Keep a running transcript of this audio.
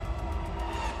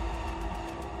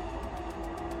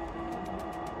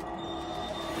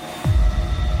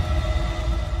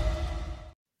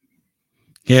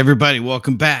Hey, everybody,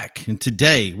 welcome back. And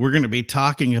today we're going to be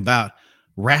talking about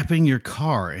wrapping your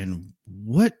car and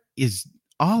what is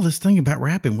all this thing about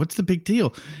wrapping? What's the big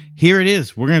deal? Here it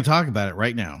is. We're going to talk about it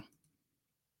right now.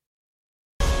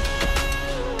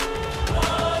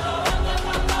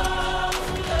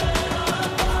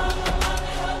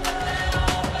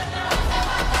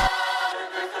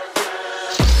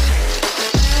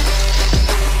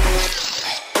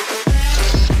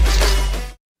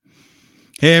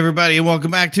 Hey, everybody, and welcome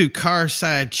back to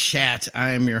Carside Chat. I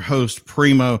am your host,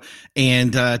 Primo,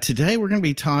 and today we're going to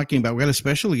be talking about, we got a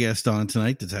special guest on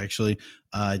tonight that's actually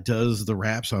does the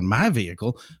wraps on my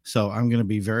vehicle, so I'm going to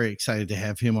be very excited to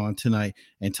have him on tonight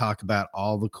and talk about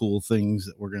all the cool things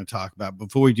that we're going to talk about.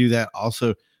 Before we do that,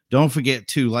 also, don't forget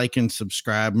to like and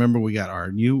subscribe. Remember, we got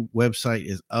our new website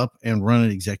is up and running,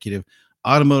 Executive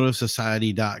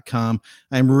automotivesociety.com.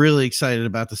 I'm really excited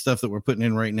about the stuff that we're putting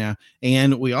in right now.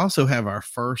 And we also have our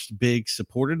first big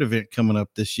supported event coming up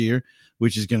this year,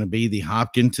 which is going to be the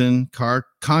Hopkinton Car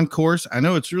Concourse. I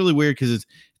know it's really weird because it's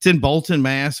in Bolton,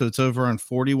 Mass. So it's over on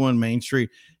 41 Main Street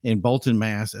in Bolton,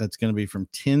 Mass. It's going to be from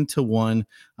 10 to 1,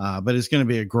 but it's going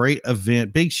to be a great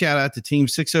event. Big shout out to Team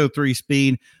 603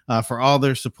 Speed for all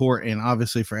their support, and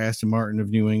obviously for Aston Martin of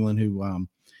New England, who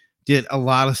did a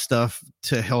lot of stuff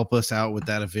to help us out with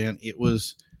that event. It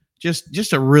was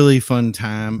just a really fun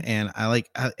time. And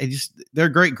they're a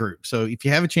great group. So if you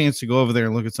have a chance to go over there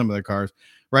and look at some of their cars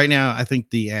right now, I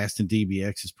think the Aston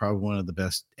DBX is probably one of the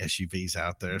best SUVs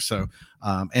out there. So,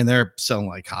 and they're selling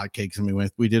like hotcakes. I mean,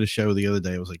 we did a show the other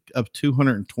day. It was like up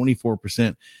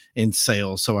 224% in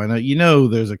sales. So I know,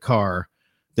 there's a car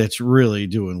that's really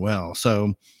doing well.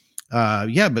 So,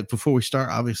 but before we start,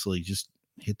 obviously just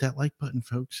hit that like button,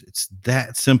 folks. It's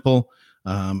that simple.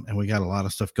 And we got a lot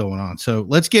of stuff going on. So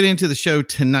let's get into the show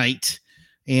tonight.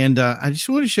 And I just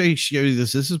want to show you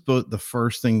this. This is both the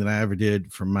first thing that I ever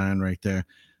did for mine right there.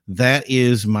 That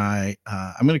is my,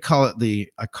 I'm going to call it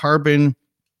a carbon,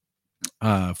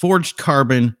 forged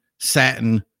carbon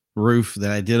satin roof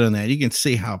that I did on that. You can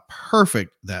see how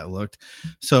perfect that looked.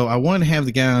 So I want to have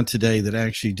the guy on today that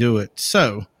actually do it.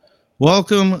 So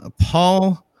welcome,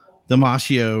 Paul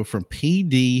Damasio from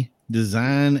PD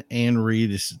Design and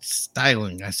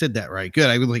Restyling. I said that right. Good.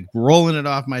 I was like rolling it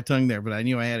off my tongue there, but I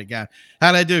knew I had a guy.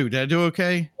 How'd I do? Did I do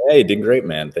okay? Hey, did great,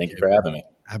 man. Thank you for having me.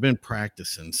 I've been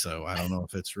practicing, so I don't know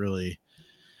if it's really,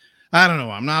 I don't know.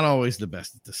 I'm not always the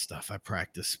best at this stuff. I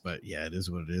practice, but yeah, it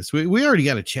is what it is. We already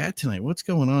got a chat tonight. What's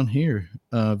going on here?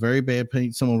 Very bad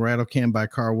paint. Someone rattle can by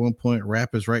car 1 point.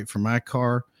 Wrap is right for my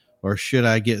car. Or should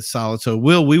I get solid? So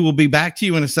we will be back to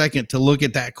you in a second to look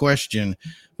at that question.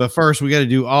 But first, we got to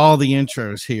do all the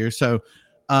intros here. So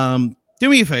do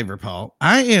me a favor, Paul.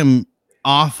 I am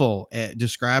awful at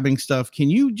describing stuff. Can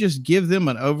you just give them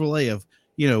an overlay of,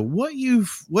 what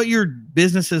your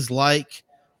business is like?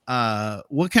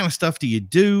 What kind of stuff do you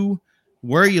do?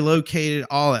 Where are you located?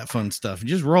 All that fun stuff. And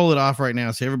just roll it off right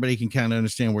now so everybody can kind of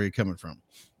understand where you're coming from.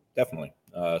 Definitely.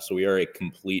 So we are a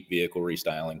complete vehicle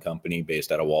restyling company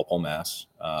based out of Walpole, Mass.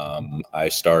 I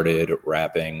started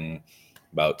wrapping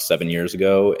about 7 years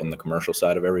ago in the commercial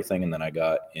side of everything, and then I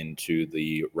got into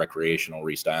the recreational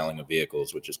restyling of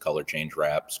vehicles, which is color change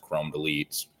wraps, chrome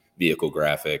deletes, vehicle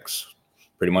graphics,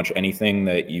 pretty much anything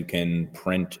that you can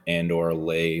print and or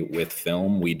lay with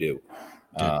film, we do.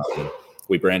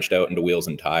 We branched out into wheels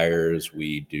and tires.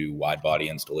 We do wide body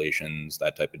installations,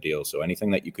 that type of deal. So anything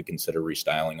that you could consider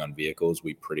restyling on vehicles,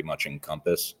 we pretty much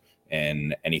encompass.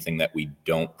 And anything that we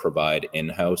don't provide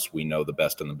in-house, we know the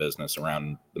best in the business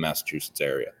around the Massachusetts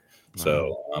area. Wow.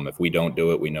 So if we don't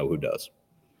do it, we know who does.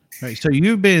 Right. So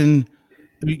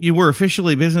you were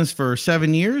officially business for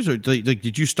 7 years, or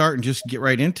did you start and just get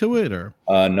right into it, or?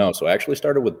 No. So I actually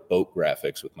started with boat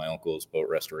graphics with my uncle's boat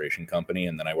restoration company.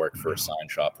 And then I worked for a sign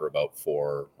shop for about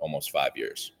almost 5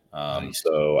 years. Nice.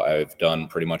 So I've done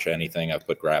pretty much anything. I've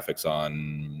put graphics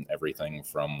on everything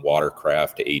from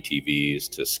watercraft to ATVs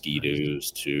to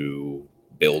ski-doos to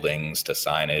buildings to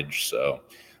signage. So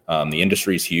the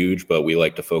industry is huge, but we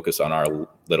like to focus on our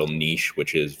little niche,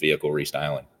 which is vehicle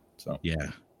restyling. So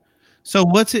yeah. So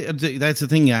what's it? That's the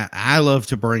thing I love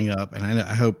to bring up, and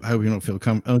I hope you don't feel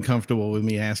uncomfortable with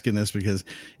me asking this, because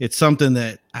it's something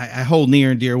that I hold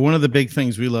near and dear. One of the big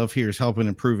things we love here is helping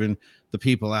improving the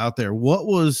people out there. What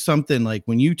was something like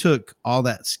when you took all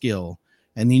that skill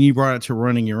and then you brought it to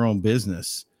running your own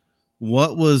business?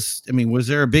 Was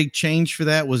there a big change for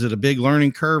that? Was it a big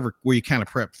learning curve, or were you kind of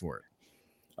prepped for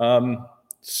it?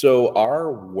 So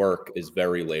our work is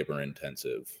very labor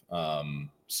intensive.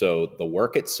 So the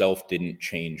work itself didn't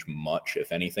change much.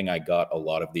 If anything, I got a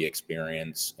lot of the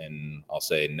experience, and I'll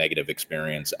say negative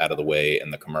experience, out of the way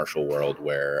in the commercial world,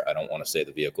 where I don't want to say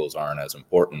the vehicles aren't as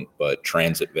important, but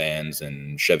transit vans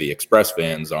and Chevy Express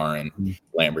vans aren't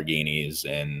Lamborghinis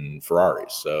and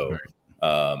Ferraris. So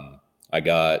I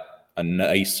got a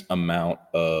nice amount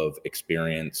of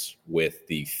experience with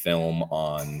the film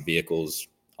on vehicles,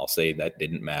 I'll say, that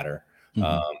didn't matter.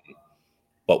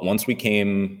 But once we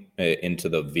came into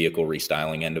the vehicle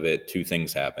restyling end of it, two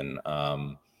things happened.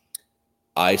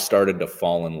 I started to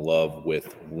fall in love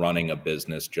with running a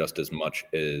business just as much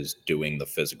as doing the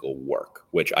physical work,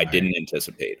 which I didn't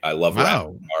anticipate. I love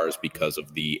wrapping cars because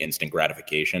of the instant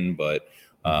gratification, but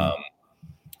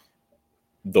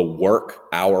the work,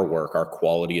 our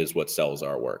quality is what sells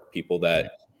our work. People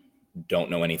that don't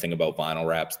know anything about vinyl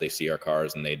wraps, they see our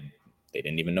cars and they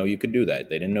didn't even know you could do that.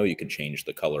 They didn't know you could change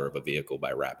the color of a vehicle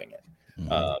by wrapping it.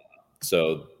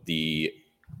 So the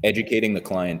educating the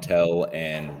clientele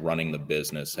and running the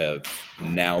business have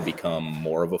now become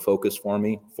more of a focus for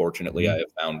me. Fortunately, I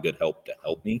have found good help to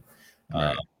help me.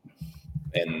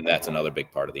 And that's another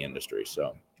big part of the industry.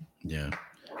 So, yeah.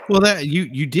 Well, that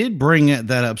you did bring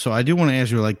that up. So I do want to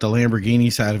ask you, like, the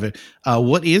Lamborghini side of it.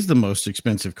 What is the most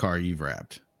expensive car you've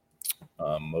wrapped?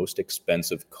 Most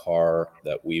expensive car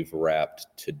that we've wrapped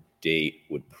to date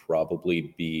would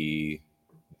probably be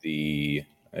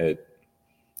I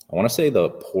want to say the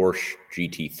Porsche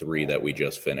GT3 that we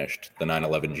just finished, the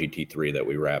 911 GT3 that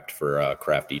we wrapped for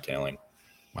craft detailing.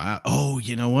 Wow. Oh,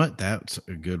 you know what? That's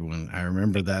a good one. I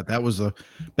remember that. That was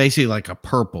basically like a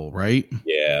purple, right?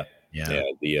 Yeah.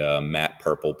 The matte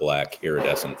purple black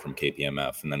iridescent from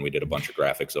KPMF, and then we did a bunch of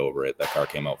graphics over it. That car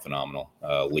came out phenomenal.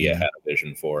 Leah had a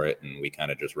vision for it, and we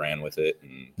kind of just ran with it,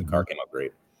 and the car came out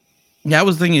great. Yeah, I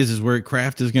was thinking is where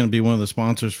Craft is going to be one of the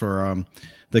sponsors for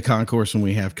the concourse when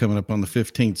we have coming up on the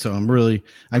 15th. So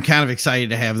I'm kind of excited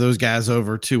to have those guys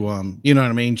over to you know what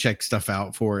I mean, check stuff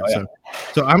out for it.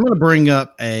 So I'm going to bring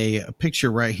up a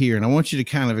picture right here, and I want you to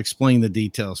kind of explain the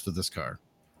details for this car.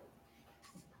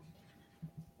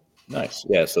 Nice.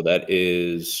 Yeah, so that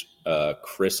is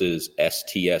Chris's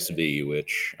STSV,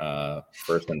 which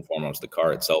first and foremost, the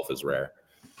car itself is rare.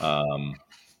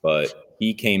 But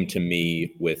he came to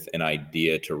me with an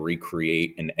idea to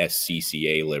recreate an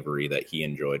SCCA livery that he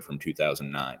enjoyed from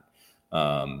 2009.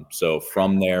 So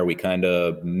from there, we kind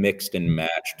of mixed and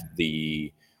matched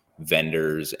the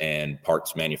vendors and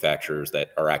parts manufacturers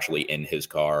that are actually in his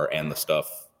car and the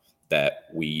stuff that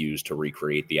we use to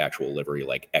recreate the actual livery,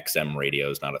 like XM radio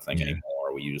is not a thing anymore.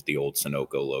 We use the old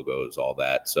Sunoco logos, all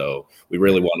that. So we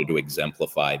really wanted to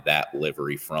exemplify that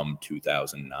livery from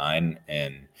 2009.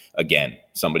 And again,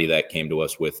 somebody that came to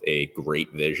us with a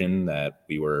great vision that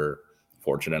we were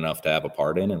fortunate enough to have a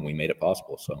part in, and we made it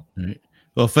possible. So.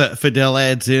 Well, Fidel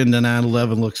adds in the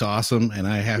 911 looks awesome, and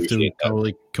I have to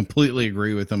completely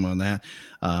agree with him on that.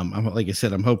 Like I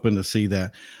said, I'm hoping to see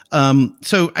that.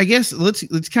 So I guess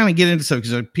let's kind of get into stuff,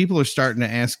 because people are starting to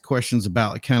ask questions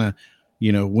about kind of,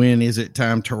 you know, when is it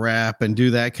time to wrap and do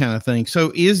that kind of thing.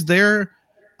 So is there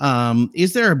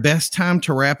a best time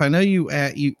to wrap? I know you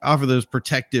offer those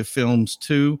protective films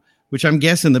too, which I'm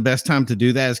guessing the best time to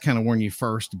do that is kind of when you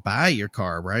first buy your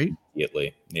car, right?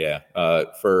 Immediately. Yeah.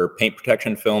 For paint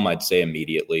protection film, I'd say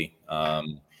immediately.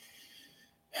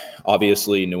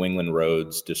 Obviously, New England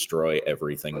roads destroy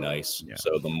everything nice. Yeah.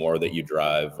 So the more that you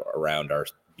drive around our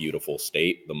beautiful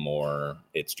state, the more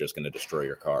it's just going to destroy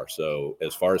your car. So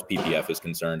as far as PPF is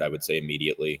concerned, I would say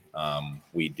immediately.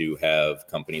 We do have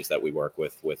companies that we work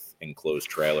with enclosed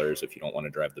trailers. If you don't want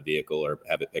to drive the vehicle or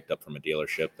have it picked up from a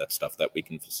dealership, that's stuff that we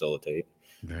can facilitate.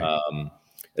 Right.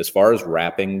 As far as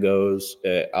wrapping goes,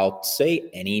 I'll say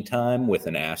anytime with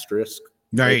an asterisk.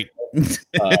 Right.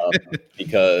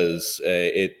 Because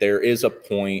there is a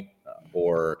point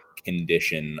or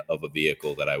condition of a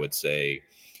vehicle that I would say,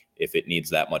 if it needs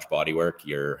that much body work,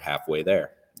 you're halfway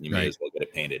there. You may as well get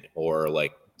it painted. Or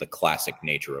like the classic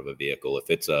nature of a vehicle. If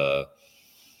it's a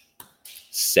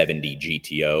 70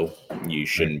 GTO, you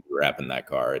shouldn't be wrapping that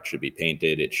car. It should be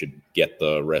painted. It should get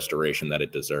the restoration that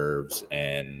it deserves.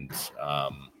 And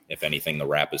if anything, the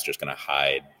wrap is just going to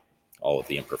hide all of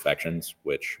the imperfections,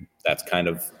 which that's kind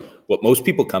of what most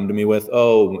people come to me with.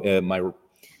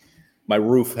 My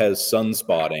roof has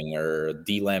sunspotting or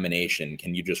delamination.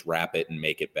 Can you just wrap it and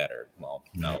make it better? Well,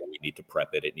 no, we need to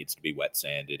prep it. It needs to be wet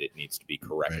sanded. It needs to be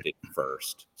corrected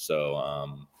first.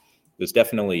 So there's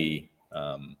definitely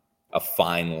a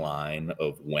fine line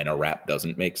of when a wrap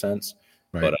doesn't make sense.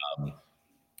 Right. But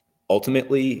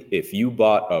ultimately, if you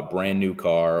bought a brand new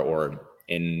car, or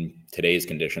in today's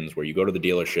conditions where you go to the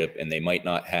dealership and they might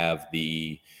not have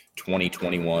the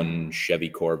 2021 Chevy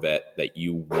Corvette that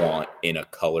you want in a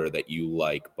color that you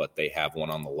like, but they have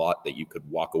one on the lot that you could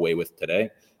walk away with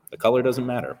today, the color doesn't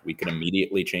matter. We can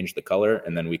immediately change the color,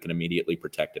 and then we can immediately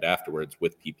protect it afterwards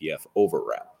with PPF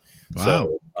overwrap.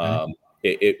 Wow. So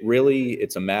it really,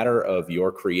 it's a matter of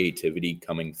your creativity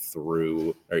coming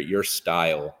through, or your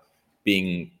style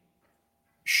being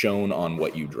shown on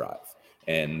what you drive.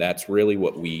 And that's really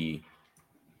what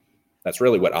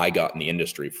I got in the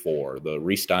industry for. The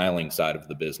restyling side of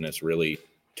the business really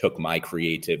took my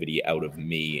creativity out of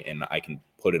me, and I can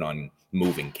put it on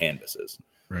moving canvases.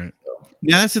 Right.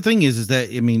 Yeah, that's the thing is that,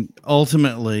 I mean,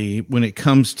 ultimately, when it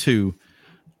comes to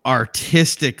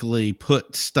artistically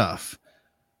put stuff,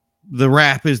 the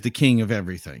wrap is the king of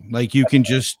everything. Like you can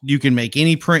make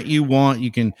any print you want.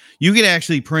 You could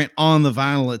actually print on the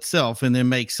vinyl itself and then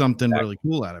make something really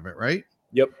cool out of it. Right.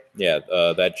 Yep. Yeah.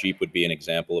 That Jeep would be an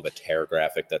example of a tear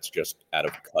graphic that's just out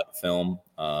of cut film.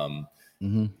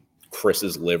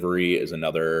 Chris's livery is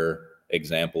another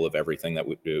example of everything that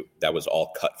we do. That was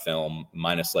all cut film,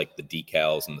 minus like the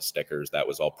decals and the stickers. That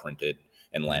was all printed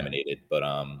and laminated. But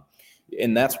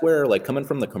and that's where, like, coming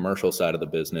from the commercial side of the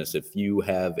business, if you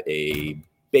have a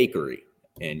bakery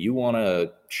and you want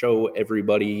to show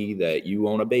everybody that you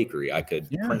own a bakery, I could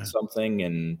print something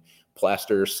and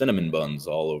plaster cinnamon buns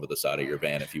all over the side of your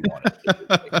van if you wanted.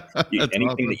 Anything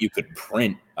awesome. That you could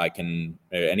print,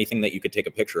 anything that you could take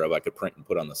a picture of, I could print and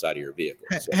put on the side of your vehicle.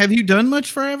 So, have you done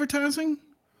much for advertising?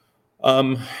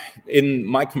 In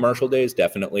my commercial days,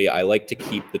 definitely. I like to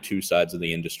keep the two sides of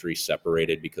the industry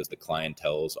separated because the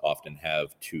clienteles often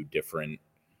have two different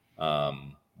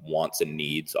wants and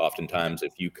needs. Oftentimes,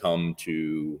 if you come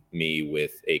to me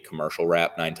with a commercial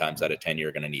wrap, 9 times out of 10,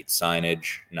 you're going to need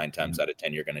signage. 9 times out of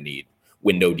 10, you're going to need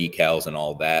window decals and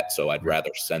all that. So I'd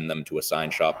rather send them to a sign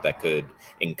shop that could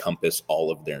encompass all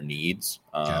of their needs.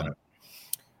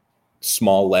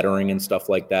 Small lettering and stuff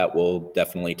like that will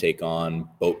definitely take on.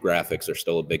 Boat graphics are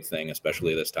still a big thing,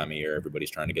 especially this time of year.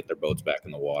 Everybody's trying to get their boats back in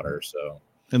the water. So,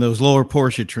 and those lower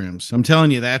Porsche trims, I'm telling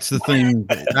you, that's the thing.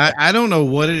 I don't know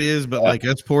what it is, but like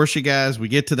us Porsche guys, we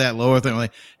get to that lower thing.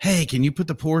 Like, hey, can you put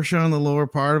the Porsche on the lower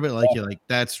part of it? Like, you're like,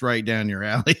 that's right down your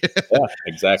alley. Yeah,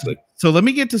 exactly. So let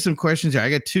me get to some questions here. I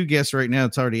got 2 guests right now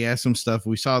that's already asked some stuff.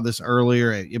 We saw this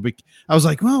earlier. I was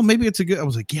like, well, maybe it's a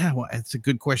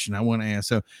good question I want to ask.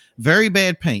 So, very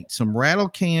bad paint. Some rattle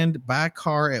canned by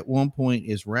car at one point.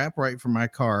 Is wrap right for my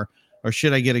car, or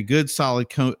should I get a good solid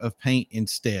coat of paint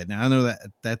instead? Now, I know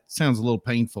that sounds a little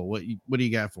painful. What do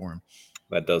you got for him?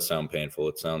 That does sound painful.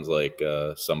 It sounds like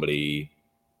somebody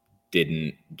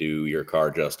didn't do your car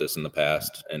justice in the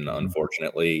past. And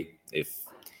unfortunately, if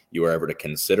you are ever to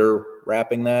consider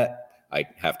wrapping that, I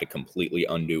have to completely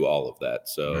undo all of that.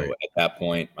 So at that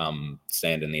point, I'm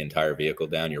sanding the entire vehicle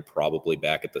down. You're probably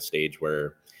back at the stage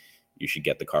where you should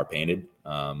get the car painted.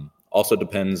 Also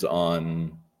depends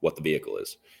on what the vehicle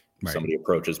is. If somebody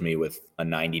approaches me with a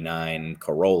 99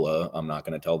 Corolla, I'm not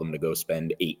going to tell them to go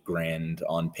spend $8,000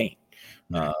 on paint.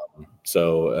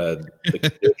 So the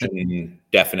condition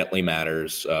definitely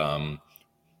matters.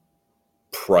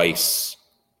 Price,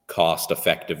 cost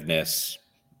effectiveness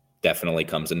definitely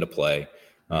comes into play.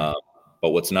 But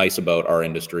what's nice about our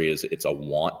industry is it's a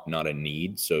want, not a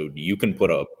need. So you can put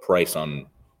a price on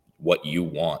what you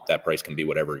want. That price can be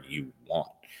whatever you want.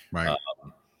 Right.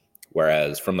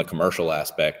 Whereas from the commercial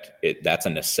aspect, that's a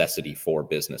necessity for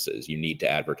businesses. You need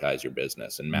to advertise your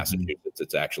business. In Massachusetts,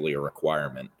 it's actually a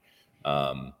requirement.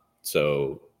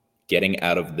 So getting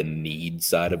out of the need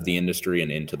side of the industry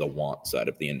and into the want side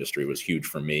of the industry was huge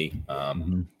for me.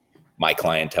 My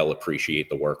clientele appreciate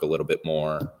the work a little bit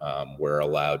more. We're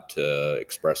allowed to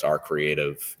express our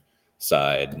creative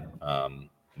side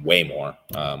way more.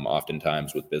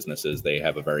 Oftentimes with businesses, they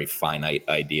have a very finite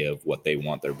idea of what they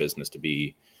want their business to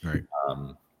be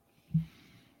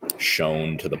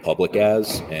shown to the public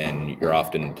as, and you're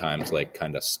oftentimes like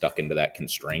kind of stuck into that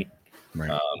constraint.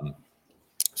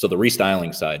 So the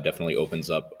restyling side definitely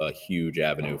opens up a huge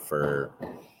avenue for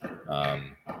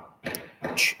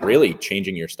really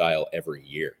changing your style every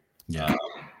year.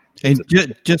 And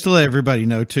just to let everybody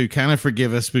know too, kind of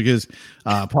forgive us because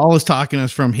Paul is talking to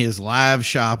us from his live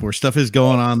shop where stuff is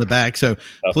going on in the back. So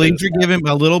please forgive him.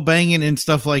 A little banging and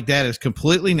stuff like that is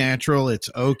completely natural.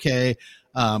 It's okay.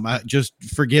 Just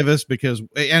forgive us because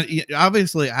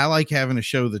obviously I like having a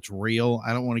show that's real.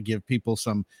 I don't want to give people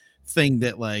some thing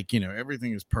that like,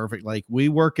 everything is perfect. Like we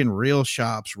work in real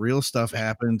shops, real stuff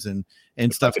happens and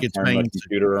stuff gets made.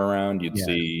 Computer around, you'd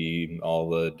see all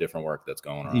the different work that's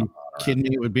going on. You kidding me?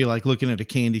 It would be like looking at a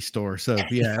candy store. So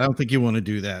yeah, I don't think you want to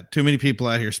do that. Too many people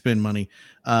out here spend money,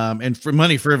 and for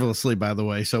money frivolously, by the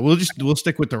way. So we'll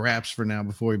stick with the wraps for now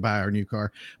before we buy our new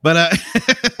car. But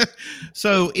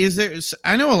so is there?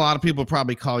 I know a lot of people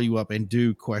probably call you up and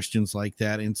do questions like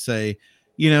that and say,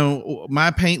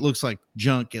 my paint looks like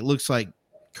junk. It looks like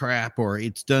crap, or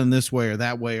it's done this way or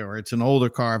that way, or it's an older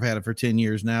car. I've had it for 10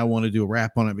 years. Now I want to do a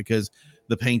wrap on it because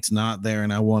the paint's not there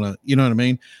and I want to, you know what I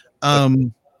mean?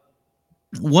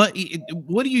 What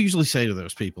do you usually say to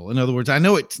those people? In other words, I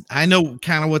know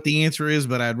kind of what the answer is,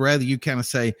 but I'd rather you kind of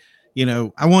say,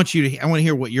 I want to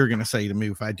hear what you're going to say to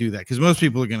me if I do that. Because most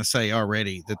people are going to say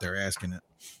already that they're asking it.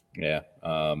 Yeah.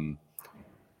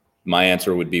 My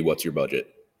answer would be, what's your budget?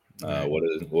 Right.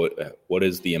 What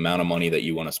is the amount of money that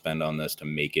you want to spend on this to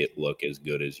make it look as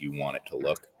good as you want it to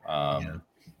look?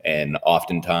 And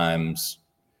oftentimes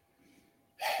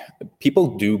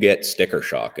people do get sticker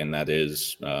shock, and that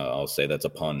is, I'll say that's a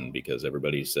pun because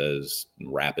everybody says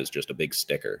wrap is just a big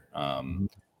sticker.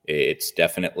 It's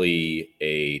definitely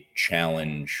a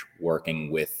challenge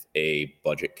working with a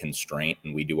budget constraint,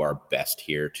 and we do our best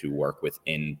here to work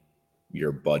within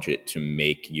your budget to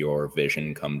make your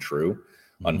vision come true.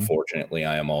 Unfortunately,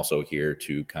 I am also here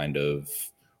to kind of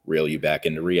reel you back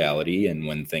into reality. And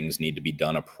when things need to be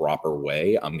done a proper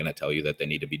way, I'm going to tell you that they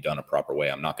need to be done a proper way.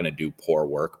 I'm not going to do poor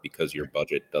work because your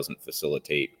budget doesn't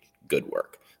facilitate good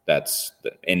work. That's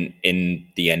in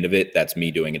the end of it, that's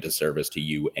me doing a disservice to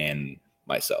you and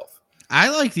myself. I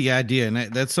like the idea. And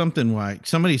that's something why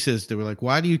somebody says, they were like,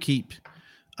 why do you keep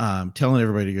telling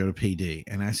everybody to go to PD?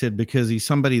 And I said, because he's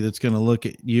somebody that's going to look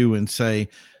at you and say,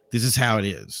 this is how it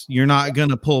is. You're not going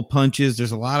to pull punches.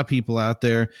 There's a lot of people out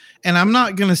there. And I'm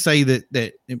not going to say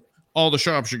that all the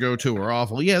shops you go to are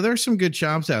awful. Yeah, there's some good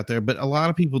shops out there, but a lot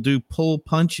of people do pull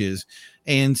punches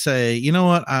and say, you know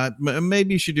what,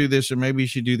 maybe you should do this or maybe you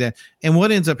should do that. And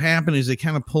what ends up happening is they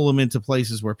kind of pull them into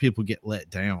places where people get let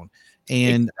down.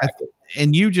 And Exactly.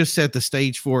 And you just set the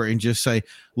stage for it and just say,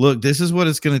 look, this is what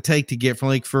it's going to take to get from,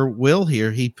 like, for Will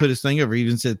here. He put his thing over. He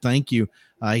even said, thank you.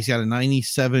 He's got a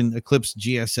 97 Eclipse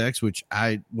GSX, which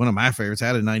one of my favorites. I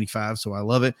had a 95, so I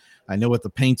love it. I know what the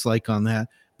paint's like on that.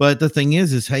 But the thing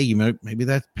is hey, maybe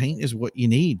that paint is what you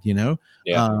need,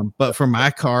 Yeah. But for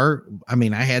my car, I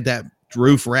mean, I had that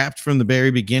roof wrapped from the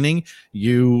very beginning.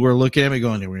 You were looking at me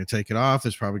going, we're going to take it off.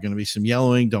 There's probably going to be some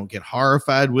yellowing. Don't get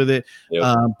horrified with it.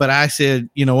 Yep. But I said,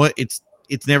 you know what?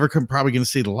 It's never probably going to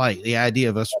see the light. The idea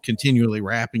of us continually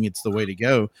wrapping, it's the way to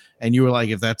go. And you were like,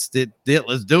 if that's it,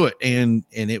 let's do it. And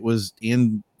it was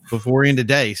in before end of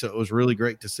day. So it was really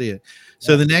great to see it.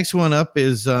 So the next one up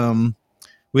is,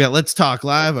 we got Let's Talk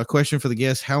Live. A question for the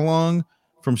guest: how long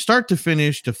from start to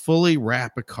finish to fully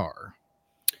wrap a car?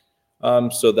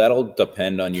 So that'll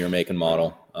depend on your make and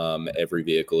model. Every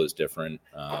vehicle is different.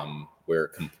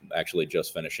 We're actually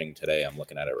just finishing today. I'm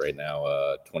looking at it right now.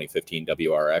 2015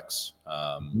 WRX.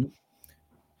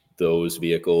 Those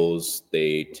vehicles,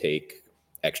 they take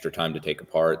extra time to take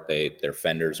apart. Their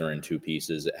fenders are in two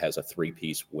pieces. It has a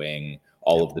 3-piece wing.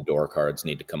 All of the door cards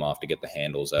need to come off to get the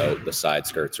handles out. The side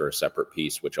skirts are a separate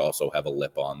piece, which also have a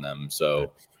lip on them.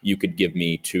 So you could give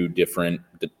me two different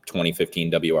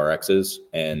 2015 WRXs,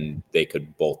 and they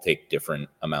could both take different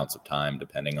amounts of time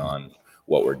depending on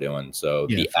what we're doing. So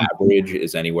the average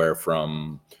is anywhere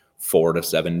from 4 to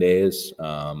 7 days.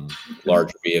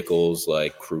 Larger vehicles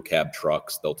like crew cab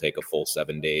trucks, they'll take a full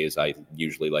 7 days. I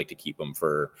usually like to keep them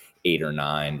for 8 or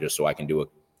 9 just so I can do a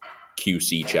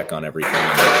QC check on everything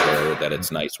and make sure that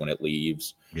it's nice when it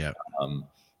leaves. Yeah.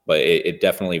 But it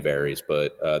definitely varies,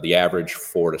 but the average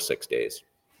 4 to 6 days.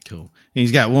 Cool. And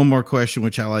he's got one more question,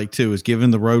 which I like too, is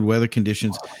given the road weather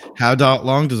conditions, how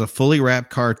long does a fully wrapped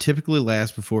car typically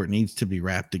last before it needs to be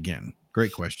wrapped again?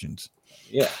 Great questions.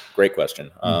 Yeah, great question.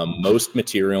 Most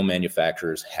material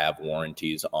manufacturers have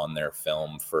warranties on their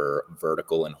film for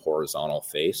vertical and horizontal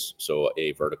face. So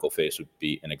a vertical face would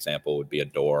be, an example would be a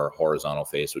door. Horizontal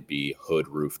face would be hood,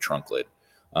 roof, trunk lid.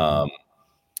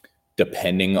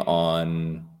 Depending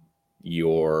on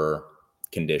your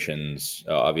conditions,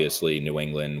 obviously New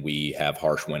England, we have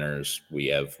harsh winters. We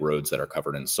have roads that are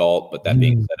covered in salt. But that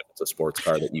being said, if it's a sports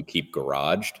car that you keep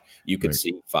garaged, you could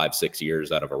see 5-6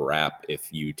 years out of a wrap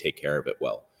if you take care of it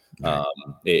well.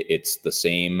 It's the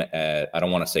same. I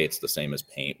don't want to say it's the same as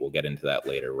paint. We'll get into that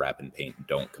later. Wrap and paint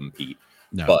don't compete.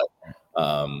 No.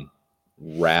 But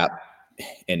wrap,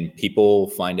 and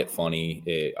people find it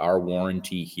funny. Our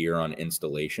warranty here on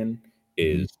installation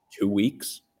is 2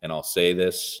 weeks. And I'll say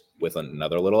this with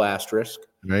another little asterisk.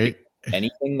 Right.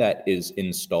 anything that is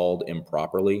installed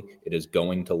improperly, it is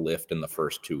going to lift in the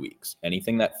first 2 weeks.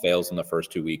 Anything that fails in the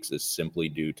first 2 weeks is simply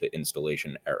due to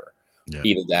installation error. Yeah.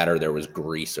 Either that or there was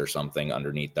grease or something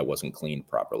underneath that wasn't cleaned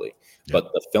properly. Yeah.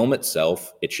 But the film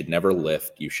itself, it should never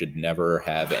lift. You should never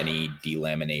have any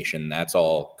delamination. That's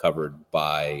all covered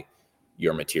by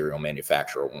your material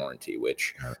manufacturer warranty,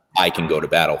 which I can go to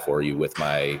battle for you with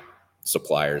my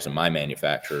suppliers and my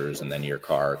manufacturers, and then your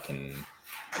car can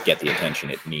get the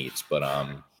attention it needs. But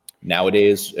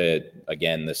nowadays,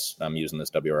 again, I'm using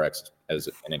this WRX as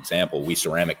an example. We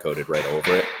ceramic coated right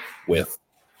over it with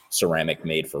ceramic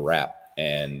made for wrap,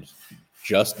 and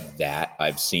just that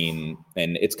I've seen,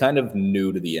 and it's kind of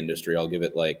new to the industry. I'll give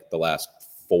it like the last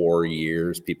 4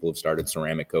 years, people have started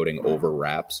ceramic coating over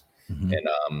wraps, and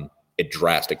it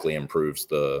drastically improves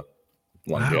the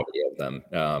longevity of them.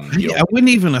 I wouldn't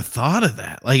even have thought of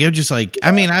that. Like, I'm just like,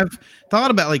 I mean, I've thought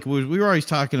about, like, we were always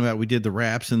talking about, we did the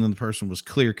wraps and then the person was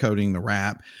clear coating the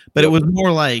wrap, but it was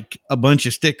more like a bunch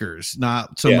of stickers,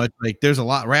 not so much like there's a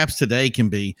lot. Wraps today can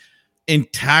be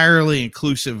entirely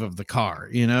inclusive of the car,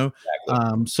 you know?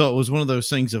 Exactly. So it was one of those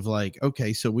things of like,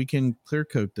 okay, so we can clear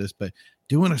coat this, but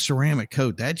doing a ceramic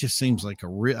coat, that just seems like a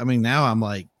real, I mean, now I'm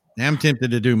like, I'm tempted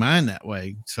to do mine that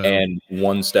way. So, and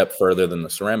one step further than the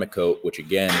ceramic coat, which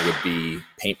again would be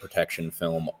paint protection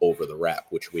film over the wrap,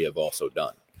 which we have also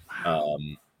done.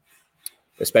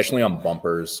 Especially on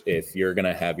bumpers, if you're going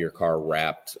to have your car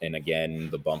wrapped, and again,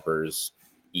 the bumpers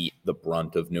eat the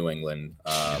brunt of New England,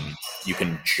 you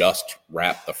can just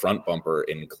wrap the front bumper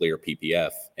in clear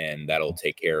PPF, and that'll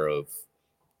take care of,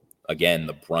 again,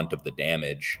 the brunt of the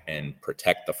damage and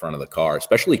protect the front of the car,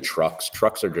 especially trucks.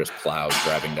 Trucks are just plows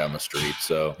driving down the street.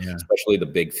 So especially the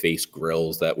big face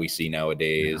grills that we see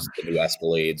nowadays, the new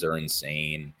Escalades are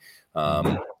insane.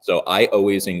 So I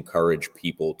always encourage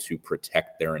people to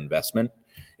protect their investment.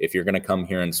 If you're going to come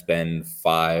here and spend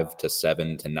 $5,000 to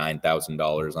 $7,000 to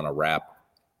 $9,000 on a wrap,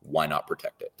 why not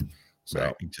protect it? So.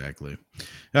 Right, exactly.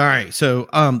 All right. So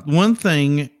one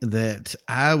thing that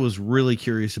I was really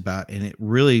curious about, and it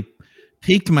really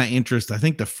piqued my interest, I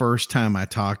think the first time I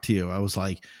talked to you, I was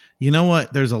like, you know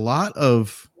what? There's a lot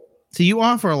of, so you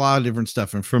offer a lot of different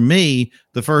stuff. And for me,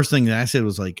 the first thing that I said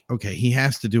was like, okay, he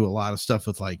has to do a lot of stuff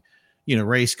with, like, you know,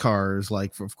 race cars,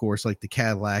 like, of course, like the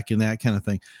Cadillac and that kind of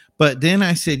thing. But then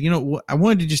I said, you know, I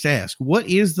wanted to just ask, what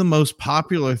is the most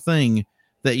popular thing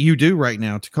that you do right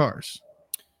now to cars?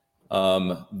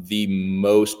 The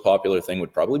most popular thing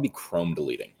would probably be chrome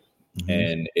deleting,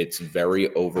 and it's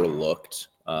very overlooked.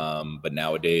 But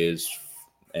nowadays,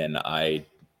 and I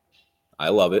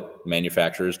love it,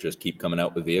 manufacturers just keep coming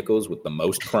out with vehicles with the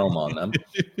most chrome on them.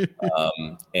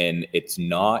 And it's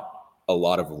not a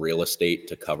lot of real estate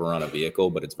to cover on a vehicle,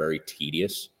 but it's very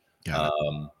tedious.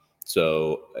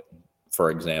 So for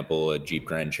example, a Jeep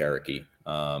Grand Cherokee,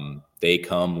 they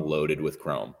come loaded with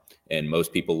chrome. And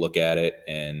most people look at it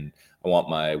and I want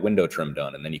my window trim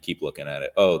done. And then you keep looking at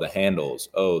it. Oh, the handles.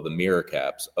 Oh, the mirror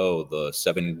caps. Oh, the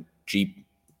 7 Jeep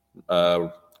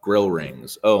grill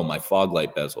rings. Oh, my fog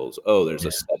light bezels. Oh, there's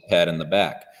a step pad in the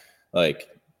back, like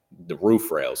the roof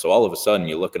rail. So all of a sudden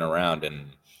you're looking around and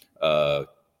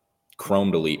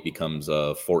chrome delete becomes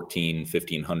a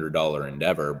 $1,500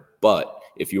 endeavor. But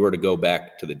if you were to go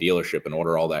back to the dealership and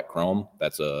order all that chrome,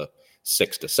 that's a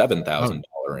 $6,000 to $7,000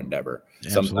 endeavor.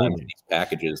 Absolutely. Sometimes these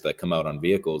packages that come out on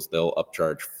vehicles, they'll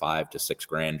upcharge $5,000 to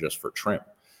 $6,000 just for trim.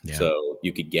 So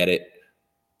you could get it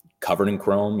covered in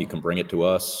chrome. You can bring it to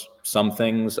us. Some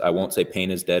things, I won't say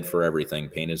paint is dead for everything.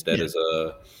 Paint is dead as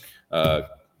a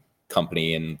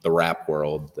company in the wrap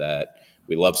world that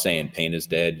we love saying paint is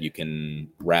dead. You can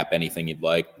wrap anything you'd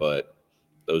like, but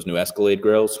those new Escalade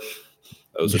grills,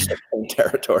 those are still paint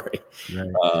territory.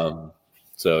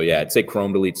 So yeah, I'd say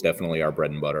chrome delete's definitely our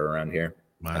bread and butter around here.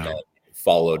 Wow. And then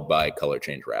followed by color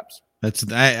change wraps. That's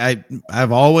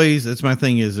I've always, that's my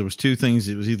thing, is there was two things.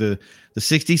 It was either the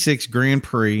 66 Grand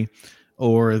Prix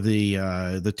or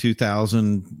the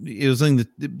 2000. It was in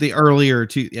the earlier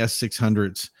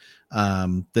S600s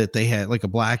that they had, like a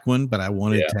black one, but I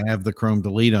wanted to have the chrome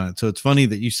delete on it. So it's funny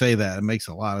that you say that. It makes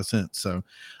a lot of sense. So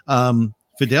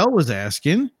Fidel was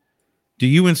asking, do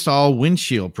you install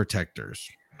windshield protectors?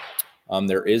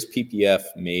 There is PPF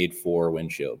made for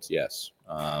windshields, yes,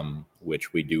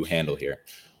 which we do handle here.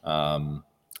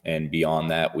 And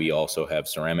beyond that, we also have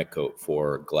ceramic coat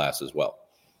for glass as well.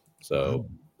 So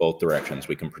both directions,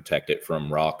 we can protect it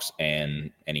from rocks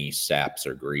and any saps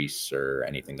or grease or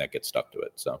anything that gets stuck to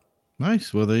it. So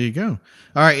Nice. Well, there you go.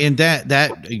 All right, and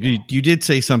that you did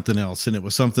say something else, and it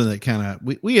was something that kind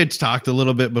of we had talked a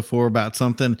little bit before about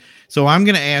something. So I'm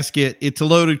going to ask it. It's a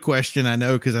loaded question, I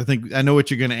know, because I think I know what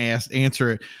you're going to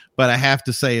answer it. But I have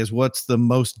to say, is what's the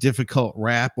most difficult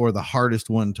wrap or the hardest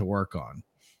one to work on?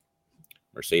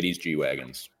 Mercedes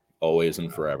G-Wagons, always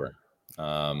and forever.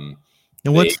 And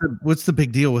what's the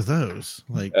big deal with those?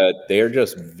 Like, they're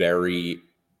just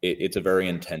it's a very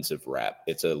intensive wrap.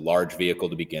 It's a large vehicle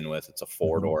to begin with. It's a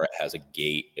four-door. It has a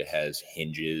gate. It has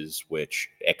hinges,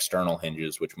 external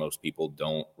hinges, which most people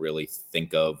don't really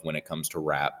think of when it comes to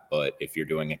wrap. But if you're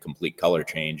doing a complete color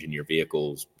change and your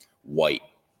vehicle's white,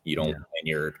 and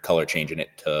you're color changing it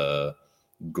to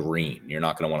green, you're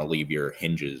not going to want to leave your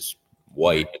hinges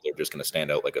white. They're just going to stand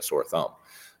out like a sore thumb.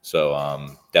 So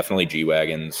definitely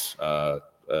G-Wagons.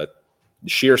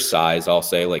 Sheer size, I'll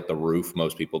say, like the roof,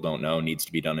 most people don't know, needs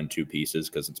to be done in two pieces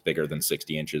because it's bigger than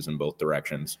 60 inches in both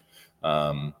directions.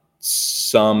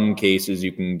 Some cases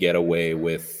you can get away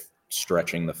with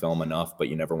stretching the film enough, but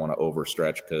you never want to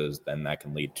overstretch because then that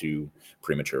can lead to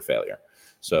premature failure.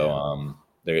 So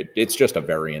it's just a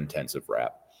very intensive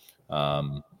wrap.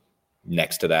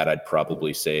 Next to that, I'd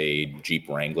probably say Jeep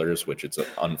Wranglers, which it's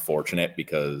unfortunate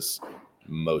because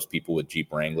most people with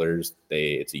Jeep Wranglers,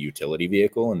 it's a utility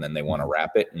vehicle, and then they want to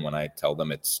wrap it. And when I tell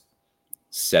them it's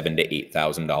 $7,000 to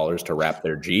 $8,000 to wrap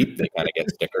their Jeep, they kind of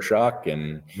get sticker shock.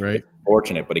 And it's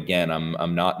fortunate, but again,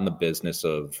 I'm not in the business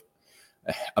of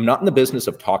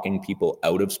talking people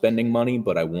out of spending money,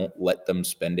 but I won't let them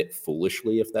spend it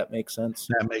foolishly, if that makes sense.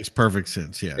 That makes perfect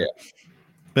sense. Yeah.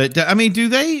 But I mean, do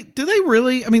they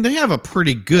really? I mean, they have a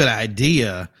pretty good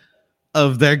idea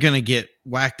of they're going to get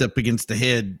whacked up against the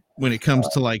head when it comes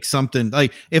to like something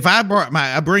like if I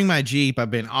bring my Jeep,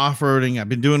 I've been off-roading, I've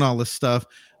been doing all this stuff,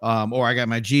 or I got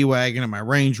my G-Wagon and my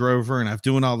Range Rover and I'm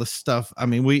doing all this stuff. I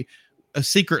mean, we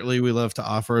secretly love to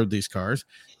off-road these cars,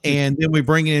 and then we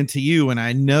bring it into you, and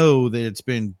I know that it's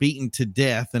been beaten to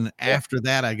death. And after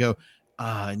that, I go,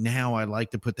 now I'd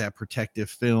like to put that protective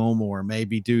film or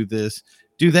maybe do this.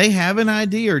 Do they have an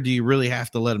idea, or do you really have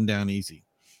to let them down easy?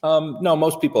 No,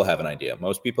 most people have an idea.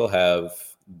 Most people have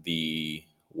the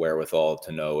wherewithal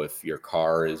to know if your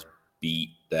car is beat,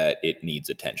 that it needs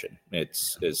attention.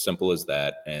 It's as simple as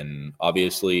that. And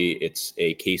obviously it's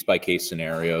a case-by-case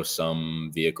scenario. Some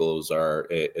vehicles are,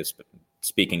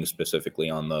 speaking specifically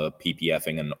on the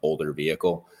PPFing an older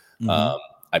vehicle,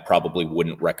 I probably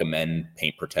wouldn't recommend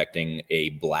paint protecting a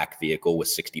black vehicle with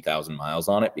 60,000 miles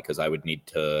on it, because I would need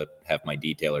to have my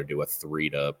detailer do a 3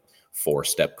 to 4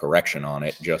 step correction on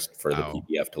it just for the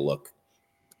PPF to look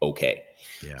okay.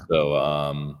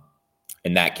 So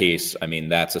in that case, I mean,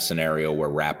 that's a scenario where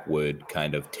wrap would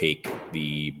kind of take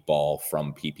the ball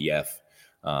from PPF.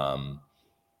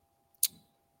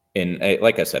 And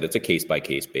like I said, it's a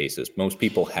case-by-case basis. Most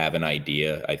people have an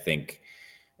idea, I think,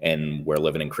 and we're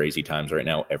living in crazy times right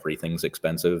now. Everything's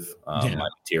expensive. My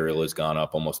material has gone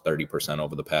up almost 30%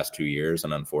 over the past 2 years.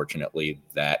 And unfortunately,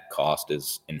 that cost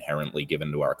is inherently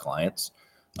given to our clients.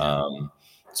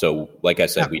 So like I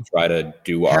said, we try to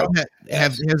do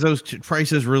has those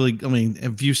prices really, I mean,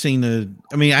 have you seen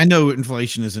I know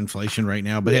inflation is inflation right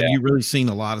now, but have you really seen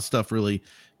a lot of stuff really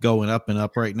going up and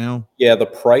up right now? Yeah, the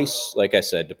price, like I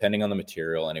said, depending on the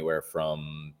material, anywhere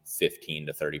from 15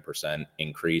 to 30%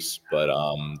 increase, but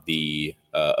the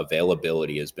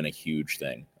availability has been a huge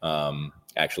thing.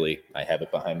 Actually, I have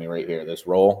it behind me right here. This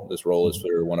roll is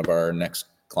for one of our next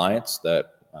clients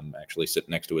that I'm actually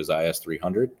sitting next to his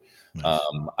IS300. Nice.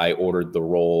 I ordered the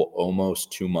roll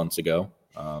almost 2 months ago.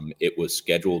 It was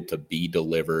scheduled to be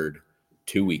delivered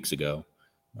 2 weeks ago.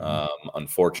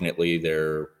 Unfortunately,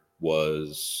 there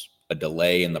was a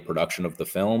delay in the production of the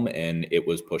film, and it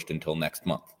was pushed until next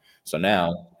month. So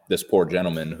now this poor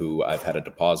gentleman, who I've had a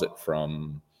deposit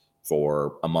from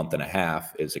for a month and a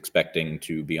half, is expecting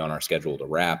to be on our schedule to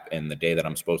wrap. And the day that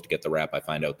I'm supposed to get the wrap, I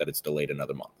find out that it's delayed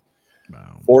another month.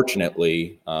 Wow.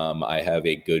 Fortunately, I have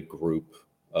a good group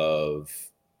of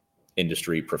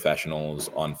industry professionals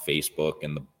on Facebook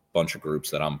and the bunch of groups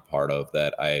that I'm part of,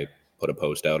 that I put a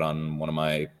post out on one of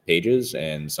my pages,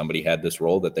 and somebody had this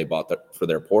roll that they bought for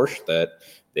their Porsche that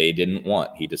they didn't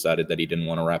want. He decided that he didn't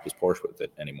want to wrap his Porsche with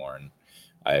it anymore. And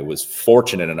I was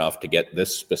fortunate enough to get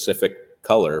this specific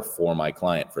color for my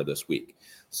client for this week.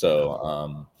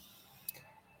 So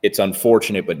it's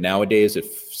unfortunate, but nowadays, if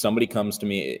somebody comes to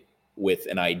me with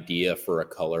an idea for a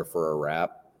color for a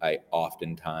wrap, I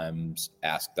oftentimes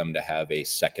ask them to have a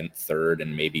second, third,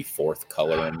 and maybe fourth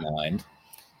color in mind,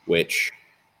 which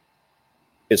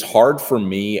is hard for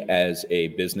me as a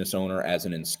business owner, as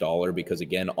an installer, because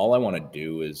again, all I want to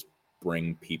do is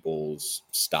bring people's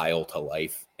style to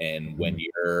life. And when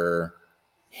you're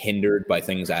hindered by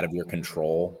things out of your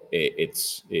control,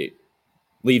 it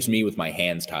leaves me with my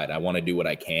hands tied. I want to do what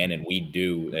I can, and we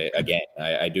do. Again,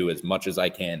 I do as much as I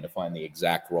can to find the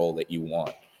exact role that you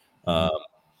want.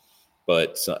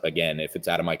 But again, if it's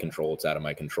out of my control, it's out of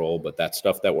my control. But that's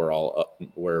stuff that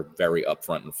we're very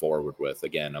upfront and forward with.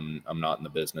 Again, I'm not in the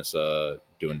business of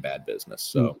doing bad business.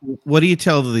 So what do you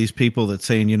tell to these people that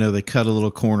saying, they cut a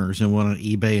little corners and went on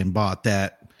eBay and bought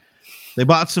that? They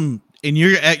bought some, and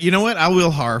you know what? I will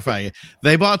horrify you.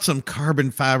 They bought some carbon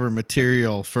fiber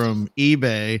material from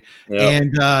eBay,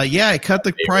 and it cut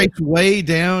the price way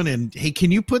down. And hey, can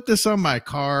you put this on my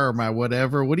car or my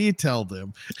whatever? What do you tell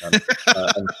them?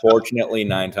 Unfortunately,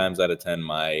 9 times out of 10,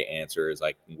 my answer is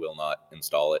I will not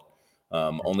install it.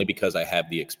 Only because I have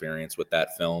the experience with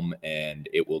that film, and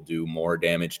it will do more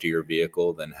damage to your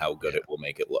vehicle than how good it will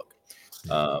make it look.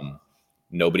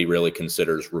 Nobody really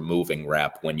considers removing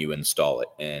wrap when you install it,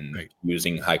 and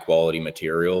using high quality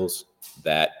materials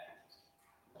that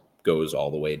goes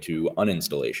all the way to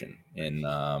uninstallation. And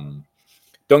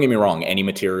don't get me wrong, any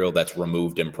material that's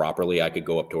removed improperly, I could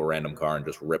go up to a random car and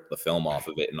just rip the film off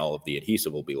of it, and all of the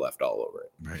adhesive will be left all over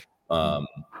it.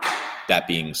 That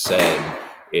being said,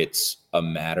 it's a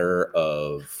matter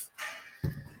of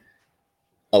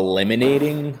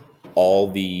eliminating all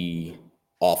the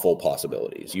awful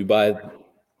possibilities. You buy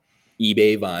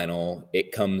eBay vinyl,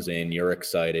 it comes in, you're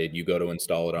excited, you go to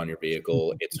install it on your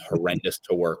vehicle, it's horrendous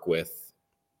to work with,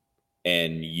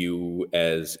 and you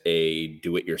as a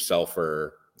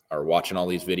do-it-yourselfer are watching all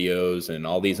these videos, and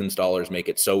all these installers make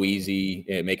it so easy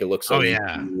and make it look so easy.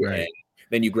 And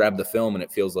then you grab the film and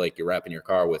it feels like you're wrapping your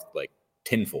car with like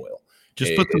tinfoil.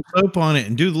 Just put some soap on it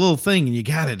and do the little thing and you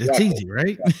got it. It's easy,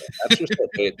 right? That's just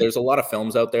it. There's a lot of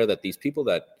films out there that these people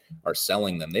that are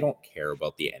selling them, they don't care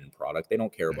about the end product. They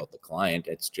don't care about the client.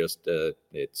 It's just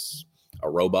it's a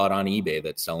robot on eBay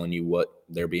that's selling you what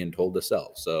they're being told to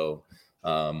sell. So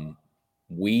I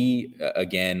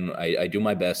do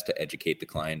my best to educate the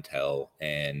clientele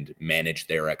and manage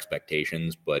their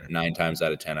expectations, but 9 times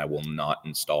out of 10, I will not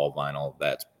install vinyl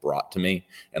that's brought to me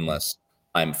unless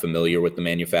I'm familiar with the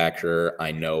manufacturer.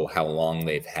 I know how long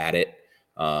they've had it,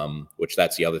 which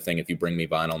that's the other thing. If you bring me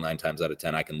vinyl 9 times out of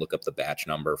 10, I can look up the batch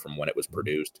number from when it was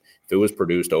produced. If it was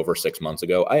produced over 6 months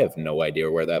ago, I have no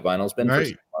idea where that vinyl's been for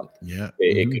 6 months.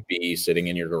 It could be sitting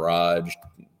in your garage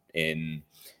in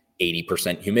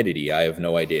 80% humidity. I have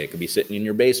no idea. It could be sitting in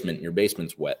your basement. Your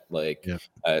basement's wet.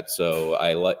 So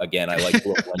I like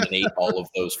to eliminate all of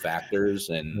those factors.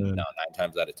 And 9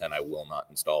 times out of 10, I will not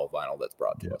install vinyl that's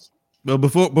brought to us. Well,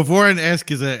 before I ask,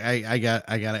 because I got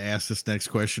to ask this next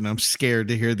question. I'm scared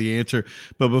to hear the answer,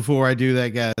 but before I do that,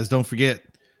 guys, don't forget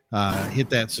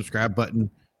hit that subscribe button.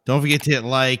 Don't forget to hit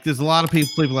like. There's a lot of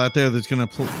people out there that's going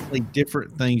to play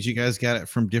different things. You guys got it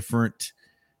from different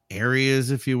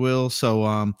areas, if you will.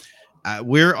 So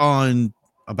we're on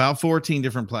about 14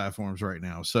 different platforms right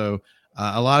now. So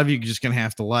a lot of you are just going to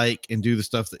have to like and do the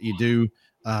stuff that you do.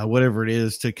 Whatever it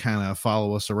is to kind of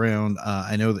follow us around.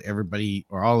 I know that everybody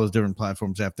or all those different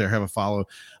platforms out there have a follow.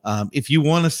 If you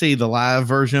want to see the live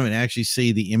version and actually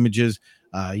see the images,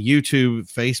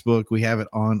 YouTube, Facebook, we have it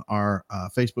on our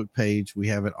Facebook page. We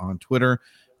have it on Twitter,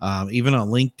 even on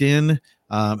LinkedIn,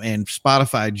 and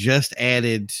Spotify just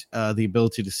added the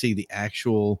ability to see the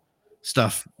actual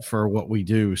stuff for what we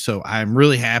do. So I'm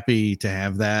really happy to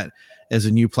have that as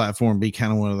a new platform, be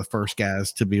kind of one of the first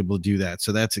guys to be able to do that.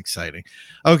 So that's exciting.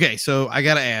 Okay. So I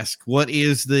got to ask, what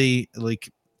is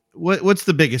what's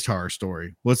the biggest horror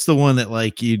story? What's the one that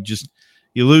like you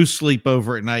lose sleep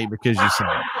over at night because you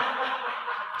saw it?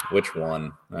 Which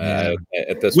one?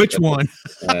 One?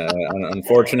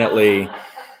 Unfortunately,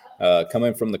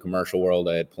 coming from the commercial world,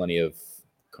 I had plenty of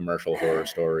commercial horror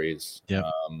stories.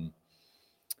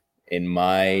 In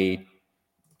my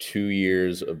 2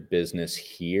 years of business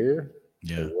here,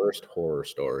 the worst horror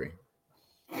story.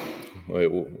 Wait,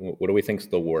 what do we think's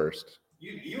the worst?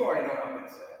 You already know what I'm going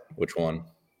to say. Which one?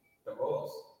 The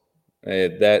Bulls.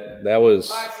 That was.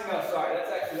 Oh, actually, no, sorry.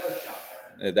 That's actually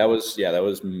another shop. That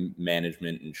was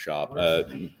management and shop.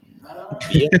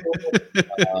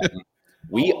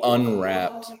 We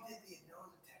unwrapped.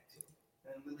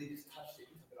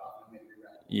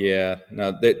 Yeah,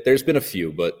 no, there's been a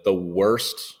few, but the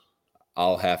worst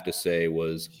I'll have to say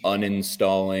was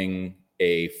uninstalling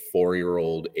a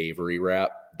 4-year-old Avery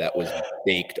wrap that was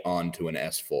baked onto an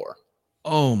S4.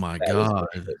 Oh my God.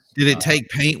 Did it take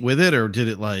paint with it, or did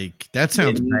it that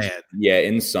sounds bad? Yeah,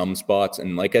 in some spots.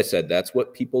 And like I said, that's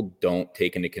what people don't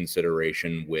take into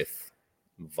consideration with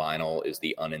vinyl is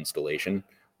the uninstallation.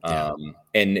 Yeah.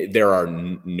 And there are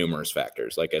numerous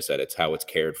factors. Like I said, it's how it's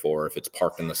cared for. If it's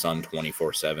parked in the sun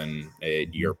 24/7,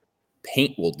 your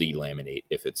paint will delaminate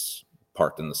if it's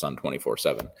parked in the sun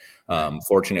 24/7.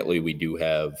 Fortunately, we do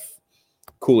have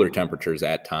cooler temperatures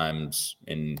at times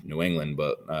in New England,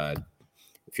 but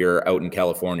if you're out in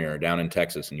California or down in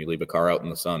Texas and you leave a car out in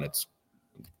the sun, it's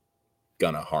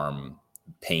gonna harm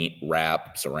paint,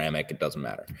 wrap, ceramic. It doesn't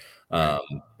matter.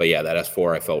 But yeah, that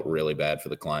S4, I felt really bad for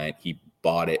the client. He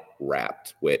bought it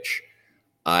wrapped, which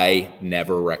I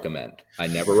never recommend. I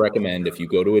never recommend if you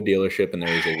go to a dealership and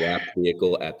there is a wrapped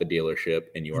vehicle at the dealership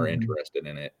and you are interested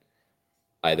in it,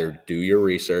 either do your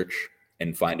research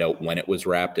and find out when it was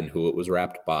wrapped and who it was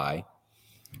wrapped by.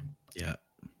 Yeah.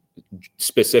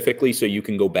 Specifically, so you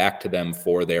can go back to them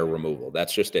for their removal.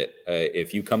 That's just it.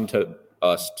 If you come to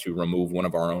us to remove one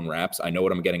of our own wraps, I know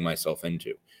what I'm getting myself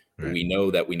into. Right. We know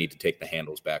that we need to take the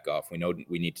handles back off. We know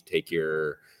we need to take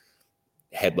your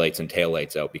headlights and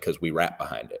taillights out because we wrap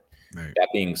behind it. Right. That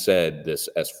being said, this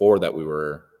S4 that we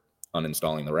were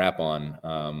uninstalling the wrap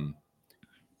on,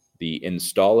 the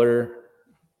installer,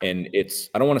 and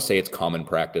I don't want to say it's common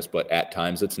practice, but at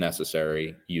times it's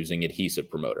necessary, using adhesive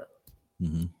promoter.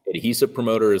 Adhesive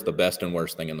promoter is the best and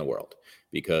worst thing in the world,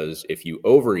 because if you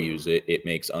overuse it, it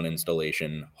makes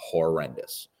uninstallation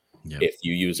horrendous. Yep. If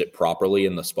you use it properly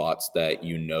in the spots that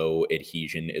you know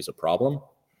adhesion is a problem,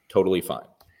 totally fine.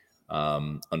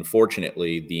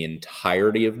 Unfortunately, the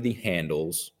entirety of the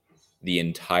handles, the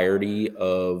entirety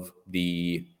of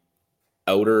the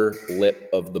outer lip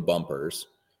of the bumpers,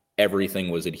 everything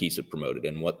was adhesive promoted.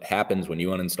 And what happens when you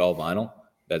uninstall vinyl,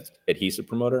 that's adhesive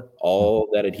promoter, all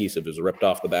that adhesive is ripped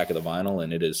off the back of the vinyl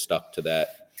and it is stuck to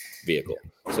that vehicle.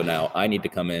 So now I need to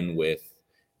come in with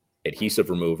adhesive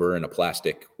remover and a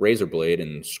plastic razor blade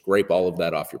and scrape all of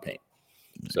that off your paint.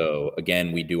 So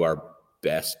again, we do our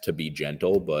best to be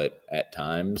gentle, but at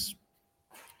times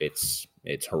it's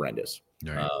horrendous.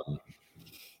 Right.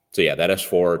 So yeah, that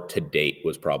S4 to date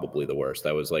was probably the worst.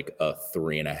 That was like a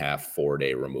 3.5-4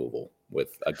 day removal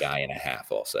with a guy and a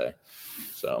half, I'll say.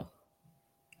 So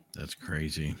that's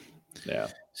crazy. Yeah.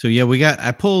 So yeah,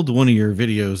 I pulled one of your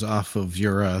videos off of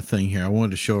your thing here. I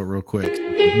wanted to show it real quick.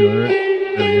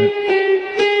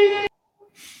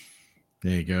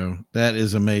 There you go. That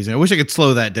is amazing. I wish I could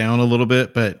slow that down a little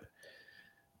bit, but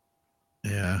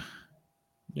yeah.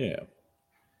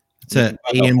 It's an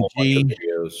AMG.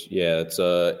 Yeah, it's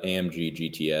a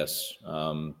AMG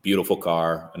GTS. Beautiful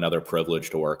car. Another privilege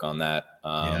to work on that.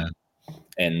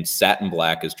 And satin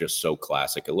black is just so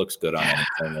classic. It looks good on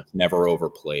anything. It's never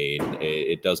overplayed.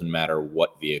 It doesn't matter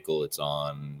what vehicle it's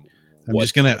on. I'm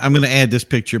gonna add this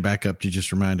picture back up to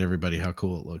just remind everybody how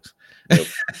cool it looks.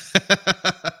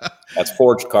 That's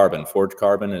forged carbon. Forged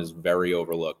carbon is very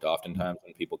overlooked. Oftentimes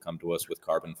when people come to us with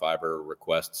carbon fiber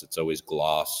requests, it's always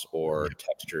gloss or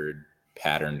textured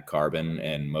patterned carbon,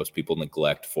 and most people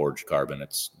neglect forged carbon.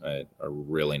 It's a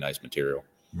really nice material.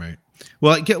 Right.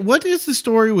 Well, what is the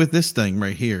story with this thing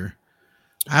right here?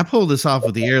 I pulled this off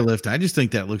with the airlift. I just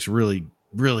think that looks really,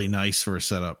 really nice for a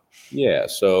setup. Yeah.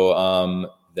 So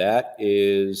that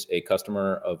is a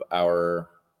customer of our.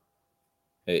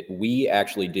 We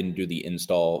actually didn't do the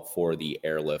install for the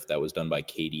airlift. That was done by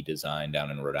KD Design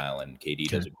down in Rhode Island. KD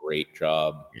does a great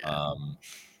job. Yeah.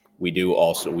 We do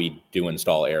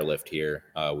install airlift here.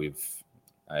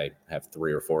 I have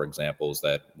 3 or 4 examples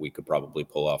that we could probably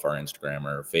pull off our Instagram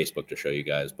or Facebook to show you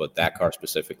guys. But that car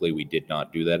specifically, we did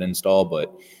not do that install.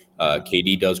 But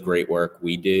KD does great work.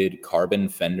 We did carbon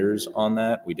fenders on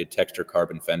that. We did texture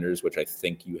carbon fenders, which I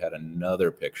think you had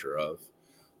another picture of.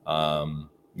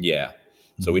 Yeah.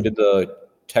 So we did the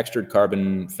textured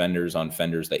carbon fenders on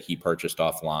fenders that he purchased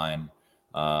offline.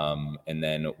 And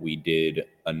then we did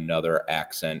another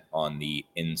accent on the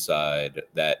inside,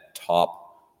 that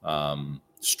top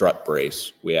strut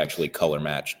brace. We actually color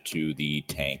matched to the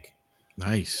tank.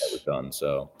 Nice. That was done.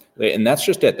 So, and that's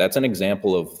just it. That's an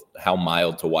example of how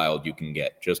mild to wild you can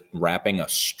get. Just wrapping a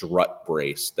strut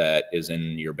brace that is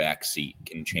in your back seat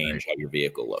can change how your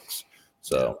vehicle looks.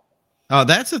 So. Oh,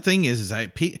 that's the thing is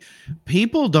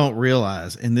people don't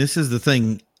realize, and this is the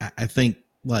thing, I think,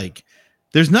 like,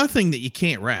 there's nothing that you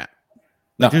can't wrap.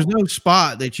 Like, there's no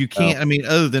spot that you can't. I mean,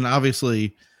 other than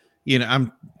obviously, you don't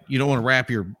want to wrap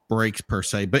your brakes per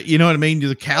se, but you know what I mean?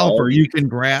 The caliper you can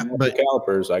wrap, but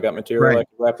calipers, I got material I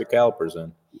can wrap the calipers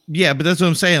in. Yeah, but that's what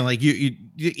I'm saying. Like you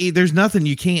there's nothing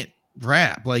you can't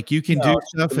wrap. Like you can do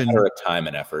stuff in time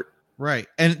and effort. Right.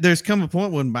 And there's come a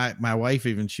point when my wife,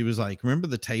 even, she was like, remember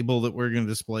the table that we're going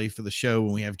to display for the show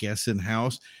when we have guests in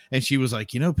house? And she was like,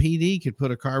 PD could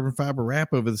put a carbon fiber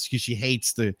wrap over this, because she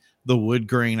hates the wood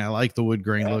grain. I like the wood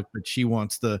grain look, but she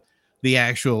wants the the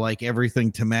actual like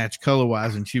everything to match color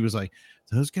wise. And she was like,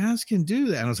 those guys can do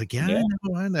that. And I was like, yeah.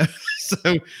 I know. So,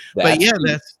 but yeah,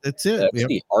 that's it. That's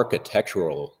the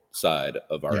architectural side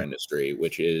of our industry,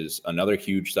 which is another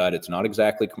huge side. It's not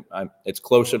exactly, it's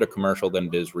closer to commercial than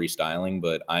it is restyling,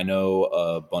 but I know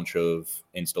a bunch of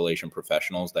installation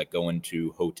professionals that go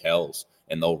into hotels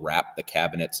and they'll wrap the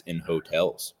cabinets in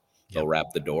hotels. They'll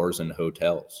wrap the doors in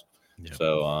hotels.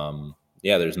 So,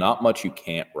 there's not much you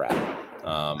can't wrap.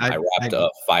 I wrapped a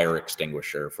fire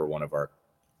extinguisher for one of our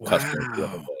customers,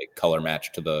 like color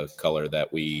match to the color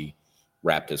that we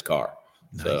wrapped his car.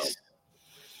 Nice. So,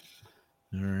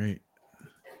 all right.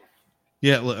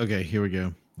 Yeah. Okay. Here we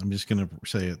go. I'm just gonna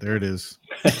say it. There it is.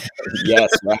 Yes.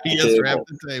 Wrap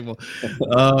the table.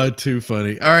 Too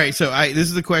funny. All right. So this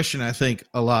is the question I think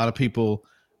a lot of people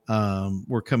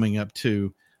were coming up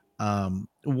to.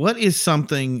 What is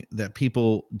something that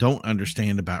people don't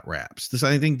understand about wraps?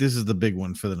 I think this is the big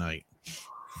one for the night.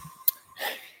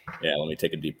 Yeah, let me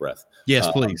take a deep breath.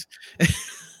 Yes, please.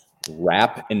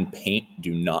 Wrap and paint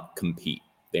do not compete.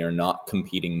 They are not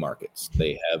competing markets.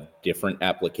 They have different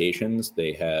applications.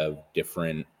 They have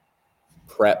different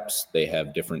preps. They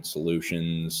have different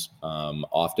solutions.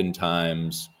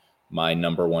 Oftentimes, my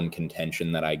number one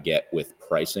contention that I get with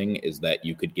pricing is that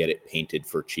you could get it painted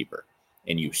for cheaper.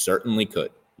 And you certainly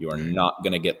could. You are not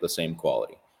going to get the same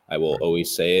quality. I will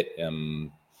always say it,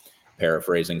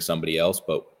 paraphrasing somebody else,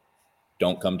 but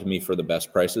don't come to me for the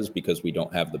best prices because we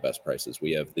don't have the best prices.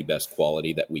 We have the best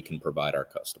quality that we can provide our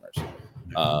customers.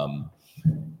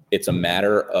 It's a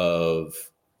matter of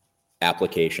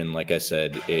application. Like I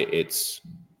said, it's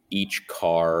each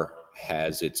car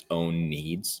has its own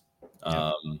needs.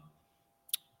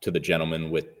 To the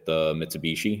gentleman with the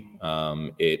Mitsubishi,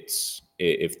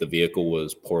 if the vehicle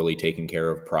was poorly taken care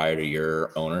of prior to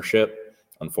your ownership,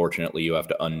 unfortunately, you have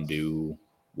to undo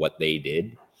what they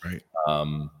did. Right.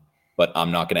 But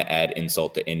I'm not going to add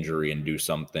insult to injury and do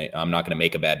something. I'm not going to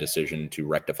make a bad decision to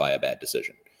rectify a bad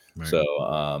decision. Right.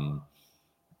 So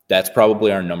that's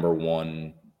probably our number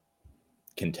one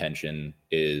contention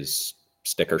is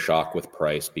sticker shock with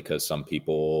price, because some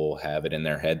people have it in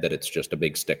their head that it's just a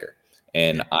big sticker.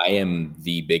 And I am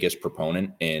the biggest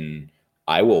proponent in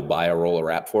I will buy a roll of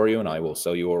wrap for you and I will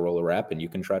sell you a roll of wrap and you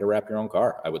can try to wrap your own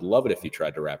car. I would love it if you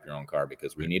tried to wrap your own car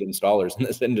because we need installers in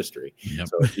this industry. Yep.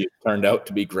 So if you turned out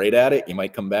to be great at it, you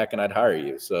might come back and I'd hire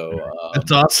you. So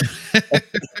that's awesome.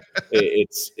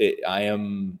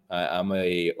 I'm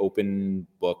a open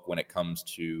book when it comes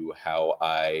to how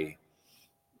I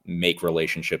make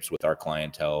relationships with our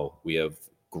clientele. We have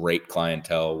great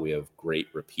clientele. We have great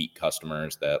repeat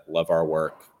customers that love our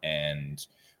work, and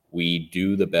we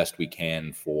do the best we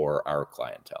can for our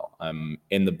clientele. I'm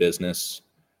in the business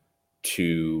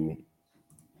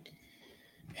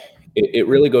it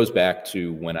really goes back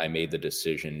to when I made the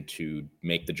decision to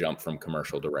make the jump from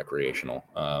commercial to recreational.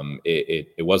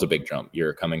 It was a big jump.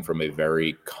 You're coming from a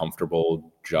very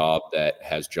comfortable job that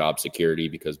has job security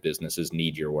because businesses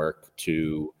need your work,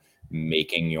 to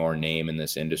making your name in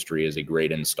this industry as a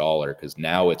great installer, because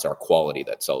now it's our quality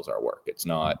that sells our work. It's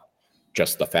not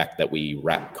just the fact that we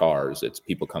wrap cars. It's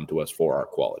people come to us for our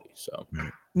quality. So,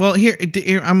 well, here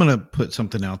I'm going to put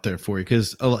something out there for you,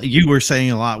 because you were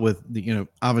saying a lot with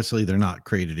obviously they're not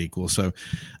created equal. So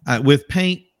with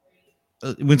paint,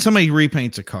 when somebody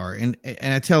repaints a car, and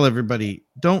I tell everybody,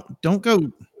 don't go.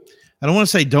 I don't want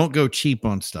to say don't go cheap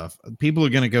on stuff. People are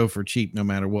going to go for cheap no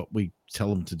matter what we tell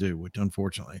them to do, which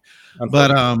unfortunately.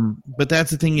 But that's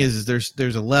the thing is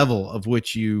there's a level of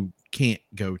which you can't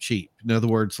go cheap. In other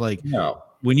words, like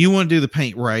when you want to do the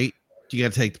paint right, you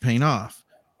got to take the paint off.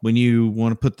 When you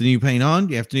want to put the new paint on,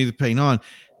 you have to do the paint on.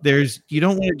 You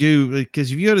don't want to do,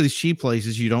 because if you go to these cheap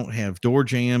places, you don't have door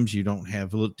jams, you don't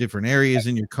have different areas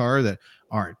in your car that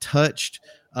aren't touched.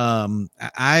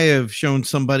 I have shown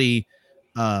somebody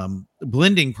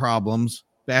blending problems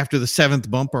after the 7th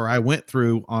bumper I went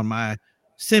through on my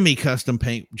semi-custom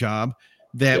paint job,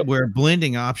 that where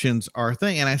blending options are a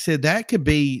thing. And I said, that could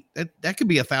be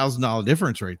 $1,000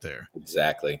 difference right there.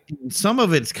 Exactly. Some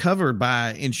of it's covered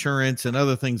by insurance and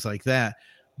other things like that.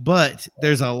 But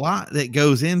there's a lot that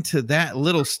goes into that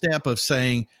little step of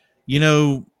saying,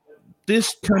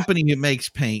 this company that makes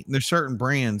paint, and there's certain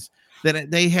brands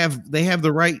that they have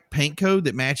the right paint code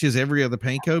that matches every other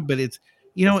paint code, but it's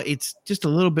just a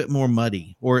little bit more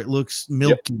muddy, or it looks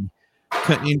milky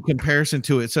in comparison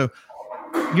to it. So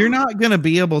you're not going to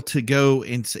be able to go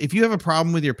and, if you have a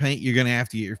problem with your paint, you're going to have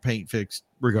to get your paint fixed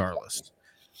regardless.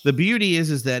 The beauty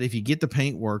is that if you get the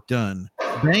paint work done,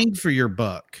 bang for your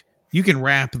buck, you can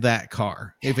wrap that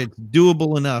car. If it's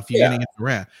doable enough, you're going to get the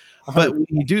wrap. But when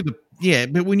you do Yeah,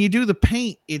 but when you do the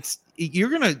paint,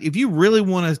 if you really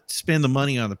want to spend the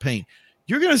money on the paint,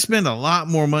 you're gonna spend a lot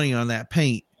more money on that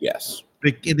paint Yes.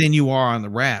 than you are on the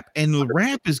wrap. And the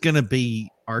wrap is gonna be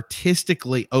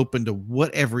artistically open to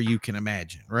whatever you can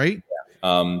imagine, right?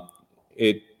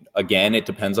 It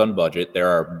depends on budget. There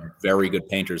are very good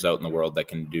painters out in the world that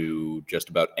can do just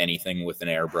about anything with an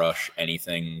airbrush,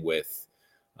 anything with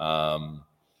Oh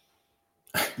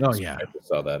yeah. I just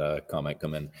saw that comment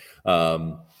come in.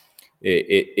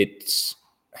 It's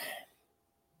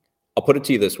I'll put it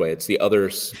to you this way: it's the other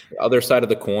side of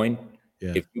the coin.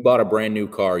 Yeah. If you bought a brand new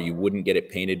car, you wouldn't get it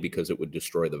painted because it would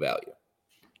destroy the value.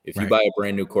 If you Right. buy a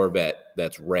brand new Corvette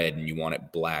that's red and you want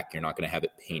it black, you're not going to have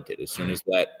it painted. As soon as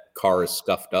that car is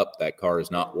scuffed up, that car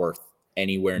is not worth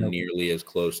anywhere Nope. nearly as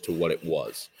close to what it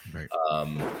was. Right.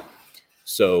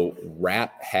 So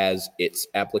wrap has its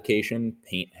application,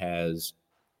 paint has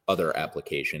other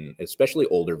application, especially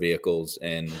older vehicles,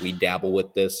 and we dabble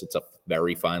with this. It's a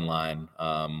very fine line.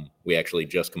 We actually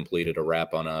just completed a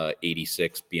wrap on a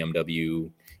 86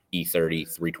 BMW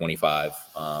E30 325.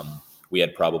 We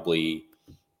had probably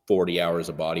 40 hours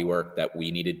of body work that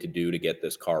we needed to do to get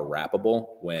this car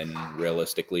wrappable, when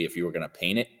realistically, if you were going to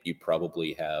paint it, you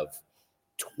probably have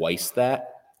twice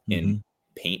that in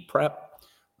paint prep.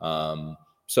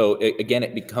 So again,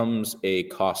 it becomes a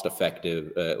cost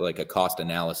effective, like a cost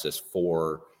analysis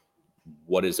for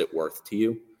what is it worth to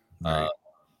you. Right.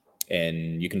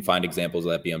 And you can find examples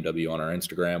of that BMW on our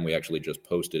Instagram. We actually just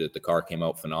posted it. The car came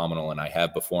out phenomenal, and I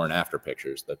have before and after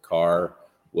pictures. The car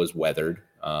was weathered.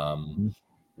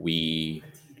 We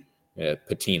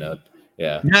patinaed,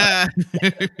 yeah.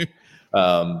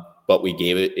 But we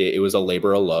gave it was a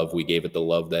labor of love. We gave it the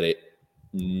love that it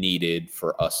needed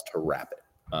for us to wrap it.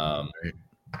 Right.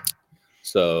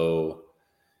 So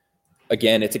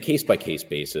again, it's a case by case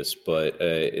basis, but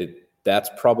that's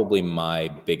probably my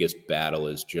biggest battle,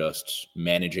 is just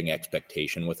managing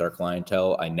expectation with our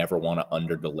clientele. I never want to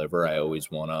under deliver. I always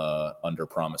want to under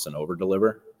promise and over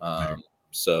deliver.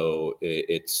 So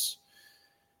it's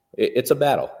a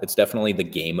battle. It's definitely the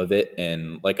game of it.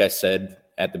 And like I said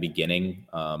at the beginning,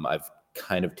 I've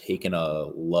kind of taken a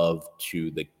love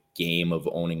to the game of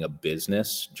owning a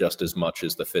business just as much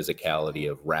as the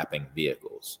physicality of wrapping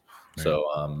vehicles. Right.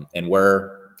 So, and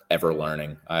we're ever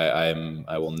learning. I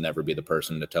will never be the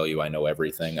person to tell you I know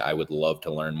everything. I would love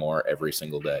to learn more every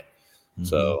single day.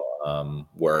 So,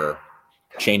 we're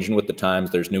changing with the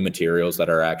times. There's new materials that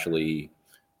are actually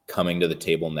coming to the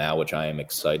table now, which I am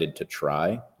excited to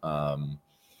try.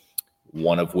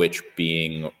 One of which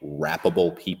being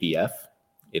wrappable PPF.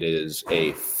 It is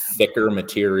a thicker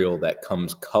material that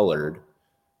comes colored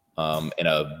in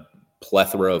a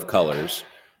plethora of colors,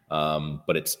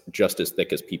 but it's just as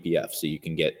thick as PPF, so you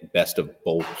can get best of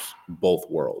both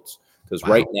worlds. Because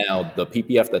right now, the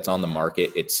PPF that's on the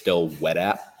market, it's still wet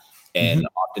app, and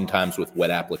oftentimes with wet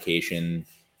application,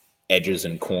 edges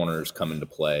and corners come into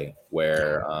play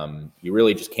where you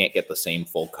really just can't get the same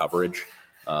full coverage.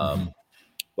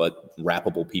 But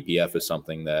wrappable PPF is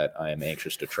something that I am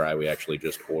anxious to try. We actually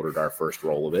just ordered our first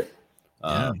roll of it.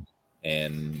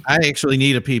 And I actually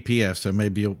need a PPF, so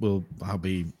maybe I'll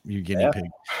be your guinea pig.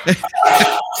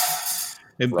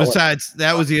 And besides,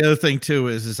 that was the other thing too,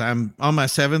 is I'm on my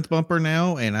 7th bumper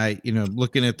now, and I,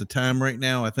 looking at the time right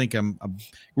now, I think I'm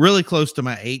really close to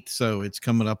my 8th, so it's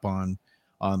coming up on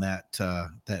that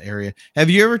area.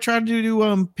 Have you ever tried to do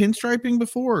pinstriping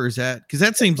before, or is that, because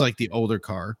that seems like the older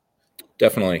car?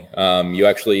 Definitely. You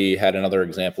actually had another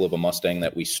example of a Mustang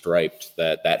that we striped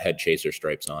that had chaser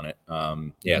stripes on it.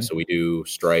 So we do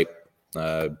stripe,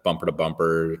 bumper to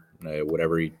bumper,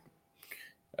 whatever.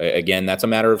 Again, that's a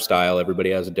matter of style.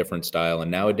 Everybody has a different style. And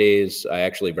nowadays, I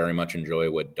actually very much enjoy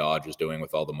what Dodge is doing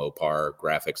with all the Mopar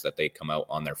graphics that they come out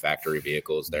on their factory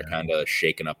vehicles. They're kind of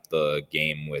shaking up the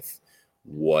game with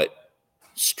what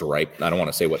stripe. I don't want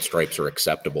to say what stripes are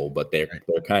acceptable, but they're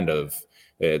kind of,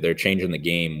 they're changing the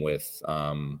game with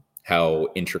how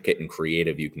intricate and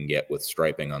creative you can get with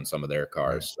striping on some of their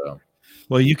cars. So,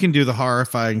 well, you can do the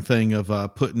horrifying thing of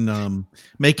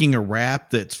making a wrap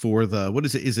that's for the, what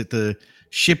is it? Is it the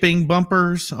shipping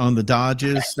bumpers on the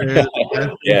Dodges?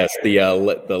 Yes, the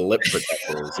lip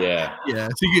protectors. Yeah.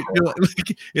 So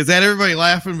is that everybody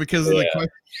laughing because of the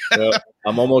question? So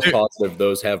I'm almost positive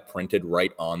those have printed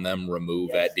right on them,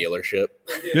 remove at dealership.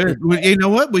 Good. Well, you know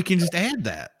what? We can just add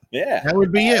that. Yeah, that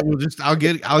would be it. I'll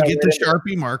get the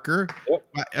Sharpie marker. Yep.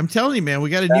 I'm telling you, man, we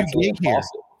got a new gig here.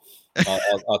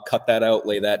 I'll cut that out,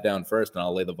 lay that down first, and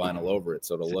I'll lay the vinyl over it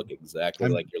so it'll look exactly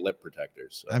like your lip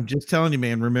protectors. So. I'm just telling you,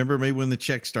 man. Remember me when the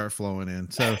checks start flowing in.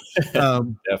 So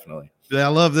definitely. I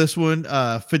love this one.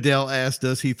 Fidel asked,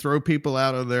 does he throw people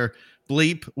out of their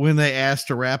bleep when they ask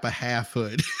to wrap a half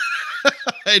hood.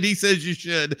 And he says you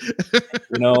should.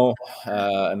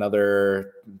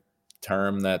 Another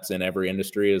term that's in every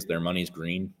industry is their money's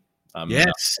green.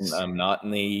 Yes. I'm not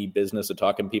in the business of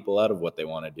talking people out of what they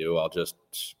want to do. I'll just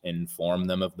inform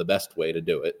them of the best way to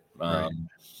do it. Right.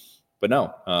 But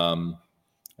no,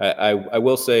 I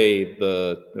will say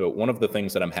one of the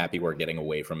things that I'm happy we're getting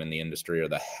away from in the industry are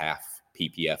the half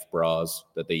PPF bras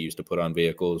that they used to put on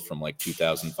vehicles from like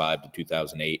 2005 to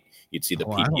 2008. You'd see the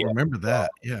PPF. I don't remember that.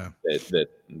 Yeah. That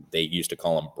they used to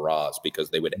call them bras because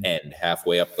they would end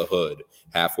halfway up the hood,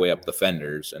 halfway up the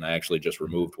fenders. And I actually just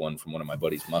removed one from one of my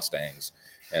buddy's Mustangs.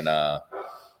 And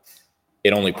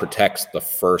it only protects the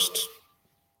first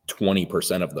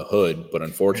 20% of the hood. But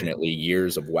unfortunately,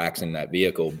 years of waxing that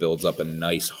vehicle builds up a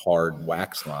nice hard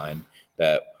wax line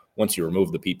that once you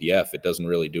remove the PPF, it doesn't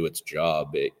really do its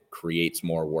job. It creates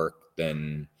more work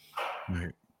than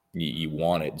you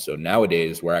wanted. So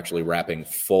nowadays, we're actually wrapping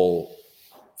full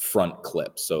front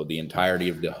clips. So the entirety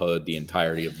of the hood, the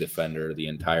entirety of the fender, the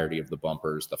entirety of the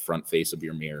bumpers, the front face of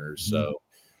your mirrors. So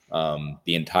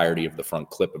the entirety of the front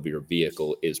clip of your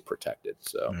vehicle is protected.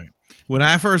 So when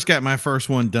I first got my first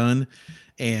one done,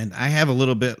 and I have a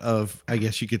little bit of, I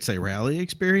guess you could say, rally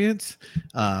experience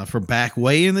from back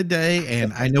way in the day.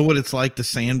 And I know what it's like to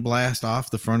sandblast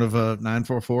off the front of a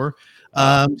 944.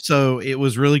 So it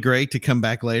was really great to come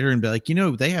back later and be like,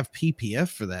 they have PPF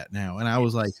for that now. And I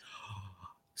was like,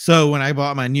 so when I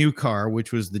bought my new car,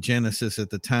 which was the Genesis at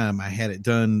the time, I had it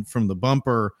done from the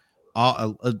bumper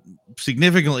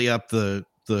significantly up the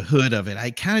hood of it. I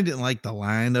kind of didn't like the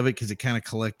line of it because it kind of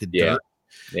collected dirt.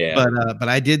 Yeah. But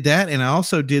I did that, and I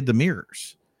also did the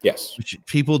mirrors. Yes. Which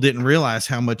people didn't realize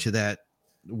how much of that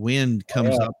wind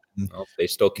comes up. Well, they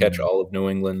still catch all of New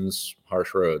England's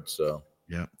harsh roads. So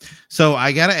yeah. So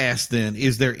I got to ask then,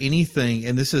 is there anything,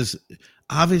 and this is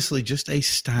obviously just a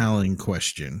styling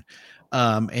question,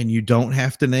 and you don't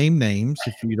have to name names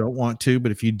if you don't want to,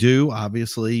 but if you do,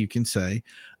 obviously you can say,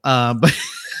 but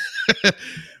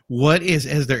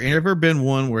has there ever been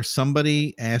one where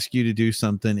somebody asked you to do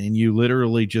something and you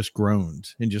literally just groaned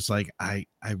and just like, I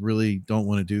really don't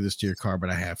want to do this to your car, but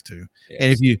I have to.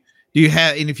 Yes.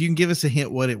 And if you can give us a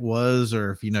hint what it was,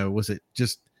 or if, was it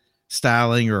just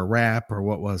styling or a wrap, or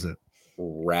what was it?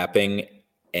 Wrapping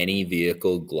any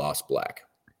vehicle gloss black.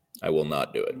 I will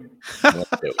not do it. I won't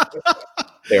do it.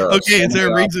 Okay, is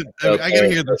there a reason? I gotta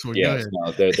hear this one. Yes,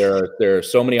 Go ahead. There are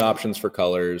so many options for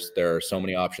colors. There are so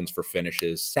many options for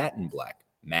finishes. Satin black,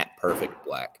 matte perfect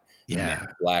black,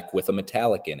 matte black with a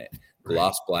metallic in it,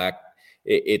 gloss black.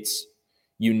 It's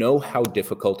how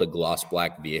difficult a gloss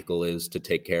black vehicle is to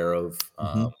take care of.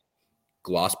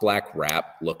 Gloss black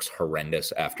wrap looks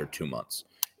horrendous after 2 months.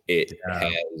 It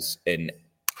has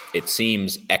it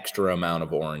seems extra amount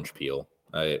of orange peel.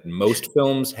 Most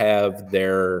films have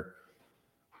their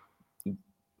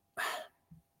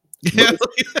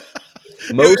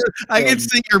I can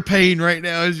see your pain right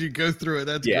now as you go through it.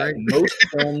 That's great. Most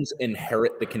films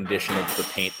inherit the condition of the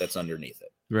paint that's underneath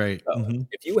it. Right. So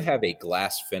if you have a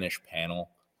glass finish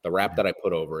panel, the wrap that I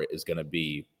put over it is going to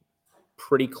be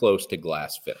pretty close to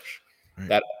glass finish. Right.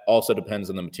 That also depends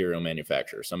on the material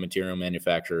manufacturer. Some material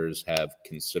manufacturers have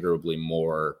considerably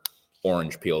more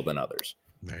orange peel than others.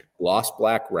 Right. Gloss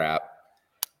black wrap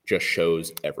just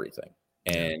shows everything.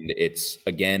 And it's,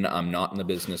 again, I'm not in the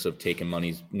business of taking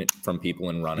money from people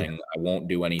and running. I won't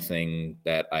do anything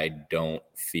that I don't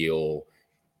feel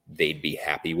they'd be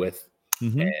happy with.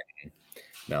 And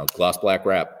now, gloss black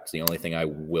wrap is the only thing I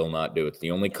will not do. It's the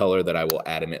only color that I will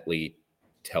adamantly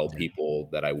tell people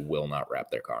that I will not wrap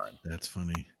their car in. That's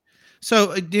funny.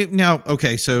 So now,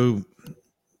 okay, so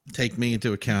take me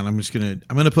into account. I'm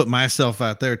going to put myself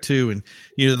out there too. And,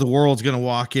 the world's going to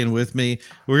walk in with me.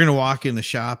 We're going to walk in the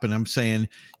shop and I'm saying,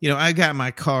 I got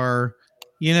my car,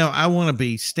 I want to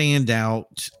be stand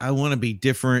out. I want to be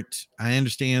different. I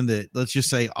understand that. Let's just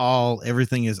say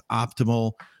everything is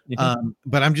optimal.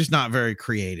 But I'm just not very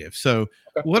creative. So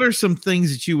what are some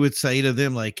things that you would say to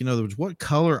them? Like, in other words, what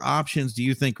color options do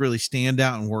you think really stand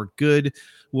out and work good?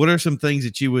 What are some things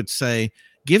that you would say?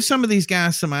 Give some of these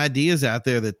guys some ideas out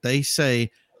there that they say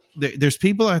there's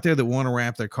people out there that want to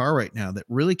wrap their car right now that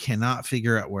really cannot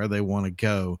figure out where they want to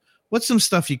go. What's some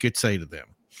stuff you could say to them?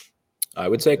 I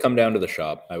would say come down to the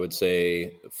shop. I would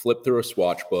say flip through a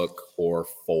swatch book or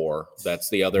 4. That's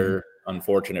the other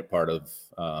unfortunate part of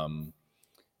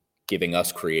giving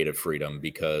us creative freedom,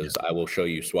 because I will show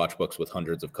you swatch books with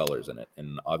hundreds of colors in it.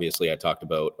 And obviously I talked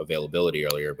about availability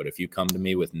earlier, but if you come to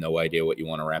me with no idea what you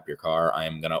want to wrap your car, I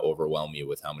am going to overwhelm you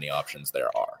with how many options there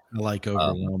are. I like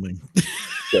overwhelming.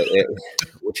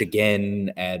 Which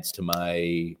again adds to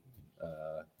my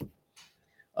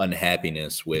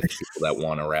unhappiness with people that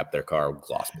want to wrap their car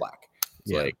gloss black.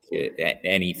 It's like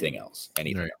anything else,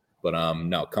 anything else. But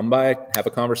no, come by, have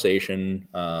a conversation.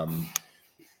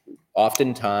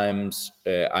 Oftentimes,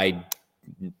 I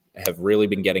have really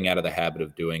been getting out of the habit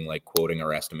of doing like quoting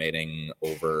or estimating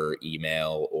over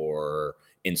email or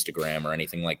Instagram or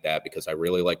anything like that, because I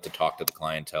really like to talk to the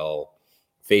clientele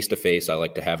face to face. I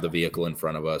like to have the vehicle in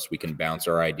front of us. We can bounce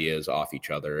our ideas off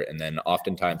each other. And then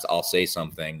oftentimes I'll say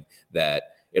something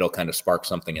that it'll kind of spark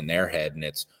something in their head. And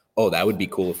it's, oh, that would be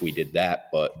cool if we did that.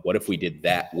 But what if we did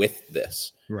that with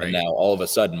this? Right. And now all of a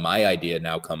sudden my idea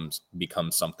now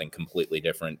becomes something completely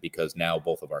different, because now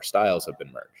both of our styles have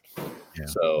been merged. Yeah.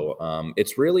 So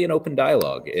it's really an open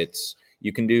dialogue.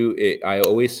 You can do it. I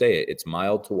always say it's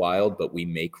mild to wild, but we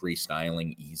make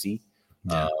restyling easy.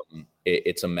 Yeah.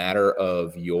 It's a matter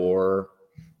of your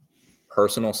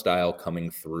personal style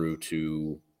coming through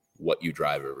to what you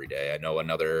drive every day. I know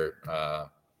another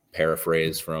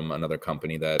paraphrase from another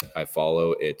company that I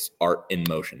follow. It's art in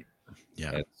motion.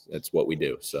 Yeah, it's what we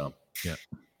do. So yeah.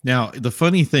 Now the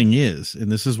funny thing is,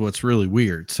 and this is what's really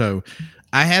weird. So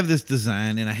I have this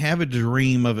design and I have a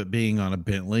dream of it being on a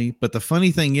Bentley, but the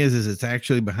funny thing is it's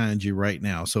actually behind you right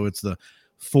now. So it's the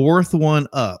fourth one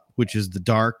up, which is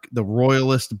the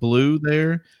royalist blue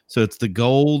there. So it's the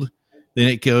gold. Then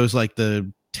it goes like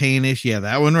the tannish. Yeah,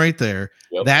 that one right there.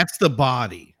 Yep. That's the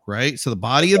body, right? So the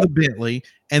body of the Bentley,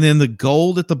 and then the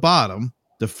gold at the bottom,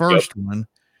 the first one,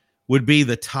 would be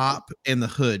the top and the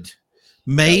hood.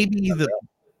 Maybe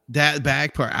that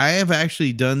back part. I have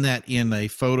actually done that in a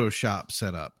Photoshop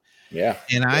setup. Yeah.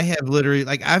 And I have literally,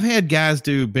 like, I've had guys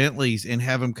do Bentleys and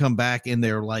have them come back and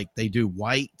they're like, they do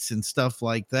whites and stuff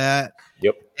like that.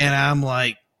 Yep. And I'm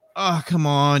like, oh, come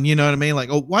on. You know what I mean? Like,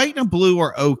 oh, white and blue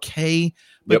are okay,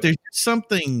 but there's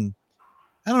something,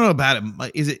 I don't know about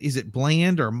it. Is it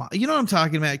bland or, you know what I'm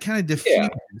talking about? It kind of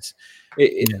diffuses.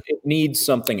 Yeah. It needs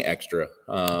something extra.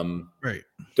 Right.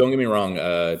 Don't get me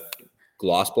wrong.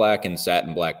 Gloss black and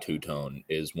satin black two-tone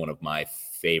is one of my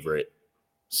favorite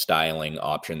styling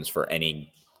options for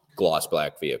any gloss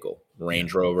black vehicle.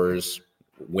 Range Rovers,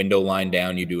 window line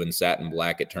down, you do in satin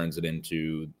black, it turns it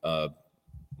into a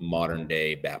modern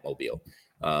day Batmobile.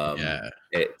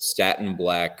 Satin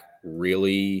black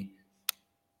really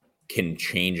can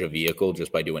change a vehicle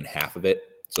just by doing half of it.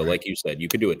 So like you said, you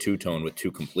could do a two-tone with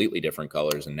two completely different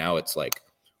colors, and now it's like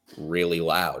really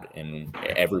loud and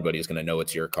everybody's going to know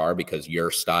it's your car because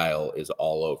your style is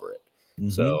all over it. Mm-hmm.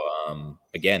 So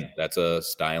again, that's a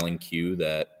styling cue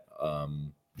that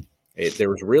there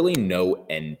was really no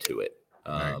end to it.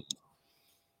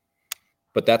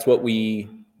 But that's what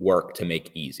we work to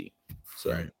make easy.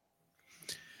 So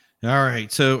all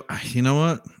right. So you know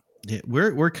what?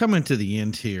 We're coming to the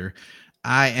end here.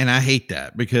 I hate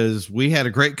that because we had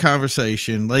a great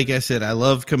conversation. Like I said, I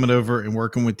love coming over and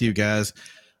working with you guys.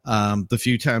 The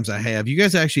few times I have, you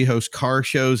guys actually host car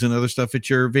shows and other stuff at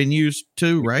your venues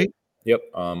too, right? Yep.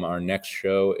 Our next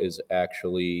show is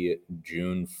actually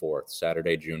June 4th,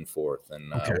 Saturday, June 4th.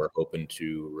 And we're hoping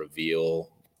to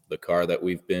reveal the car that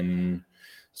we've been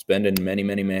spending many,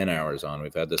 many man hours on.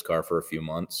 We've had this car for a few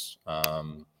months.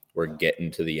 We're getting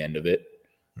to the end of it.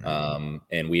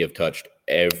 And we have touched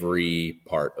every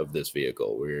part of this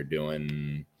vehicle. We're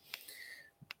doing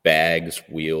bags,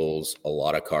 wheels, a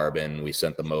lot of carbon. We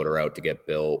sent the motor out to get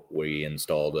built. We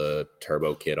installed a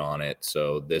turbo kit on it.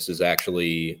 So this is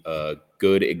actually a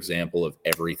good example of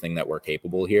everything that we're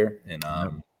capable here. And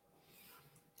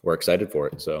we're excited for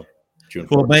it. So June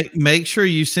 4th. Well, make sure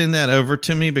you send that over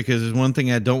to me because there's one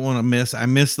thing I don't want to miss. I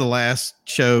missed the last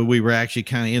show. We were actually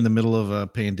kind of in the middle of a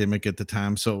pandemic at the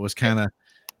time. So it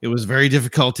was very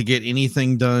difficult to get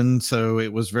anything done. So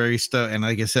it was very stuck. And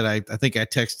like I said, I think I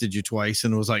texted you twice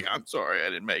and was like, I'm sorry,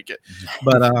 I didn't make it.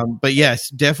 But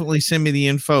yes, definitely send me the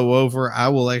info over. I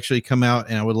will actually come out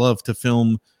and I would love to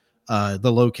film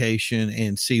the location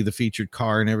and see the featured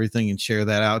car and everything and share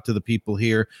that out to the people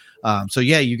here. So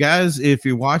yeah, you guys, if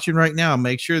you're watching right now,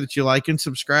 make sure that you like and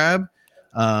subscribe,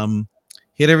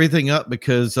 hit everything up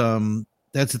because,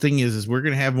 that's the thing is we're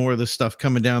going to have more of this stuff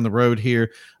coming down the road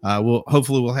here.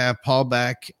 Hopefully we'll have Paul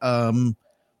back. I don't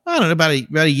know, about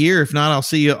a year. If not, I'll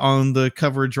see you on the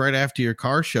coverage right after your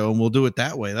car show and we'll do it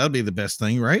that way. That'll be the best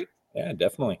thing, right? Yeah,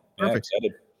 definitely. Perfect. Yeah,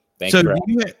 excited. Thank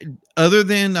you. Other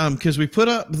than, cause we put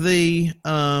up the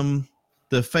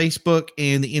Facebook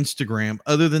and the Instagram,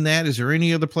 other than that, is there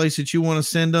any other place that you want to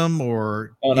send them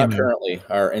or? Oh, not currently.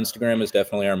 Our Instagram is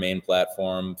definitely our main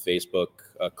platform. Facebook,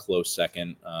 a close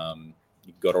second. You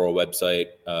go to our website,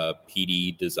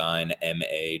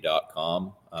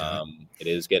 pddesignma.com. It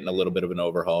is getting a little bit of an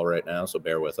overhaul right now, so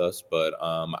bear with us. But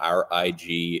our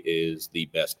IG is the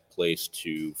best place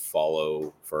to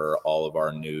follow for all of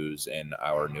our news and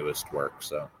our newest work.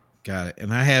 So got it.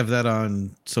 And I have that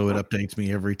on, so it updates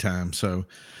me every time. So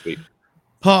sweet.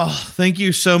 Paul, thank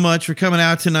you so much for coming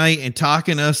out tonight and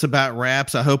talking to us about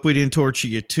wraps. I hope we didn't torture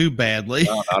you too badly.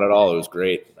 No, not at all. It was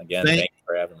great. Again, thank you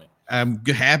for having me. I'm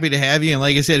happy to have you. And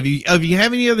like I said, if you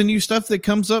have any other new stuff that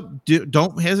comes up,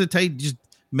 don't hesitate. Just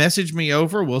message me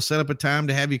over. We'll set up a time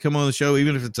to have you come on the show,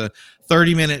 even if it's a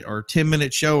 30-minute or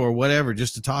 10-minute show or whatever,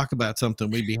 just to talk about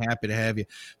something. We'd be happy to have you.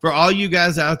 For all you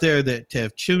guys out there that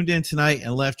have tuned in tonight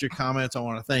and left your comments, I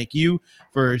want to thank you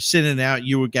for sending out.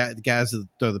 You were the guys that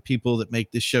are the people that make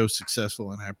this show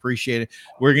successful, and I appreciate it.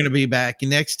 We're going to be back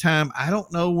next time. I don't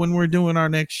know when we're doing our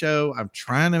next show. I'm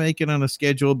trying to make it on a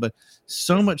schedule, but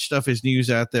so much stuff is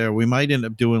news out there. We might end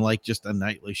up doing like just a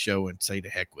nightly show and say to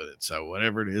heck with it. So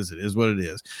whatever it is what it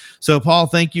is. So Paul,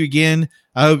 thank you again.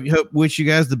 I wish you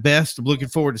guys the best. I'm looking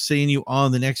forward to seeing you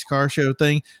on the next car show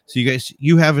thing. So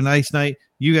you have a nice night.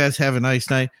 You guys have a nice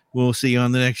night. We'll see you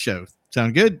on the next show.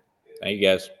 Sound good? Thank you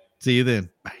guys. See you then.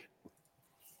 Bye.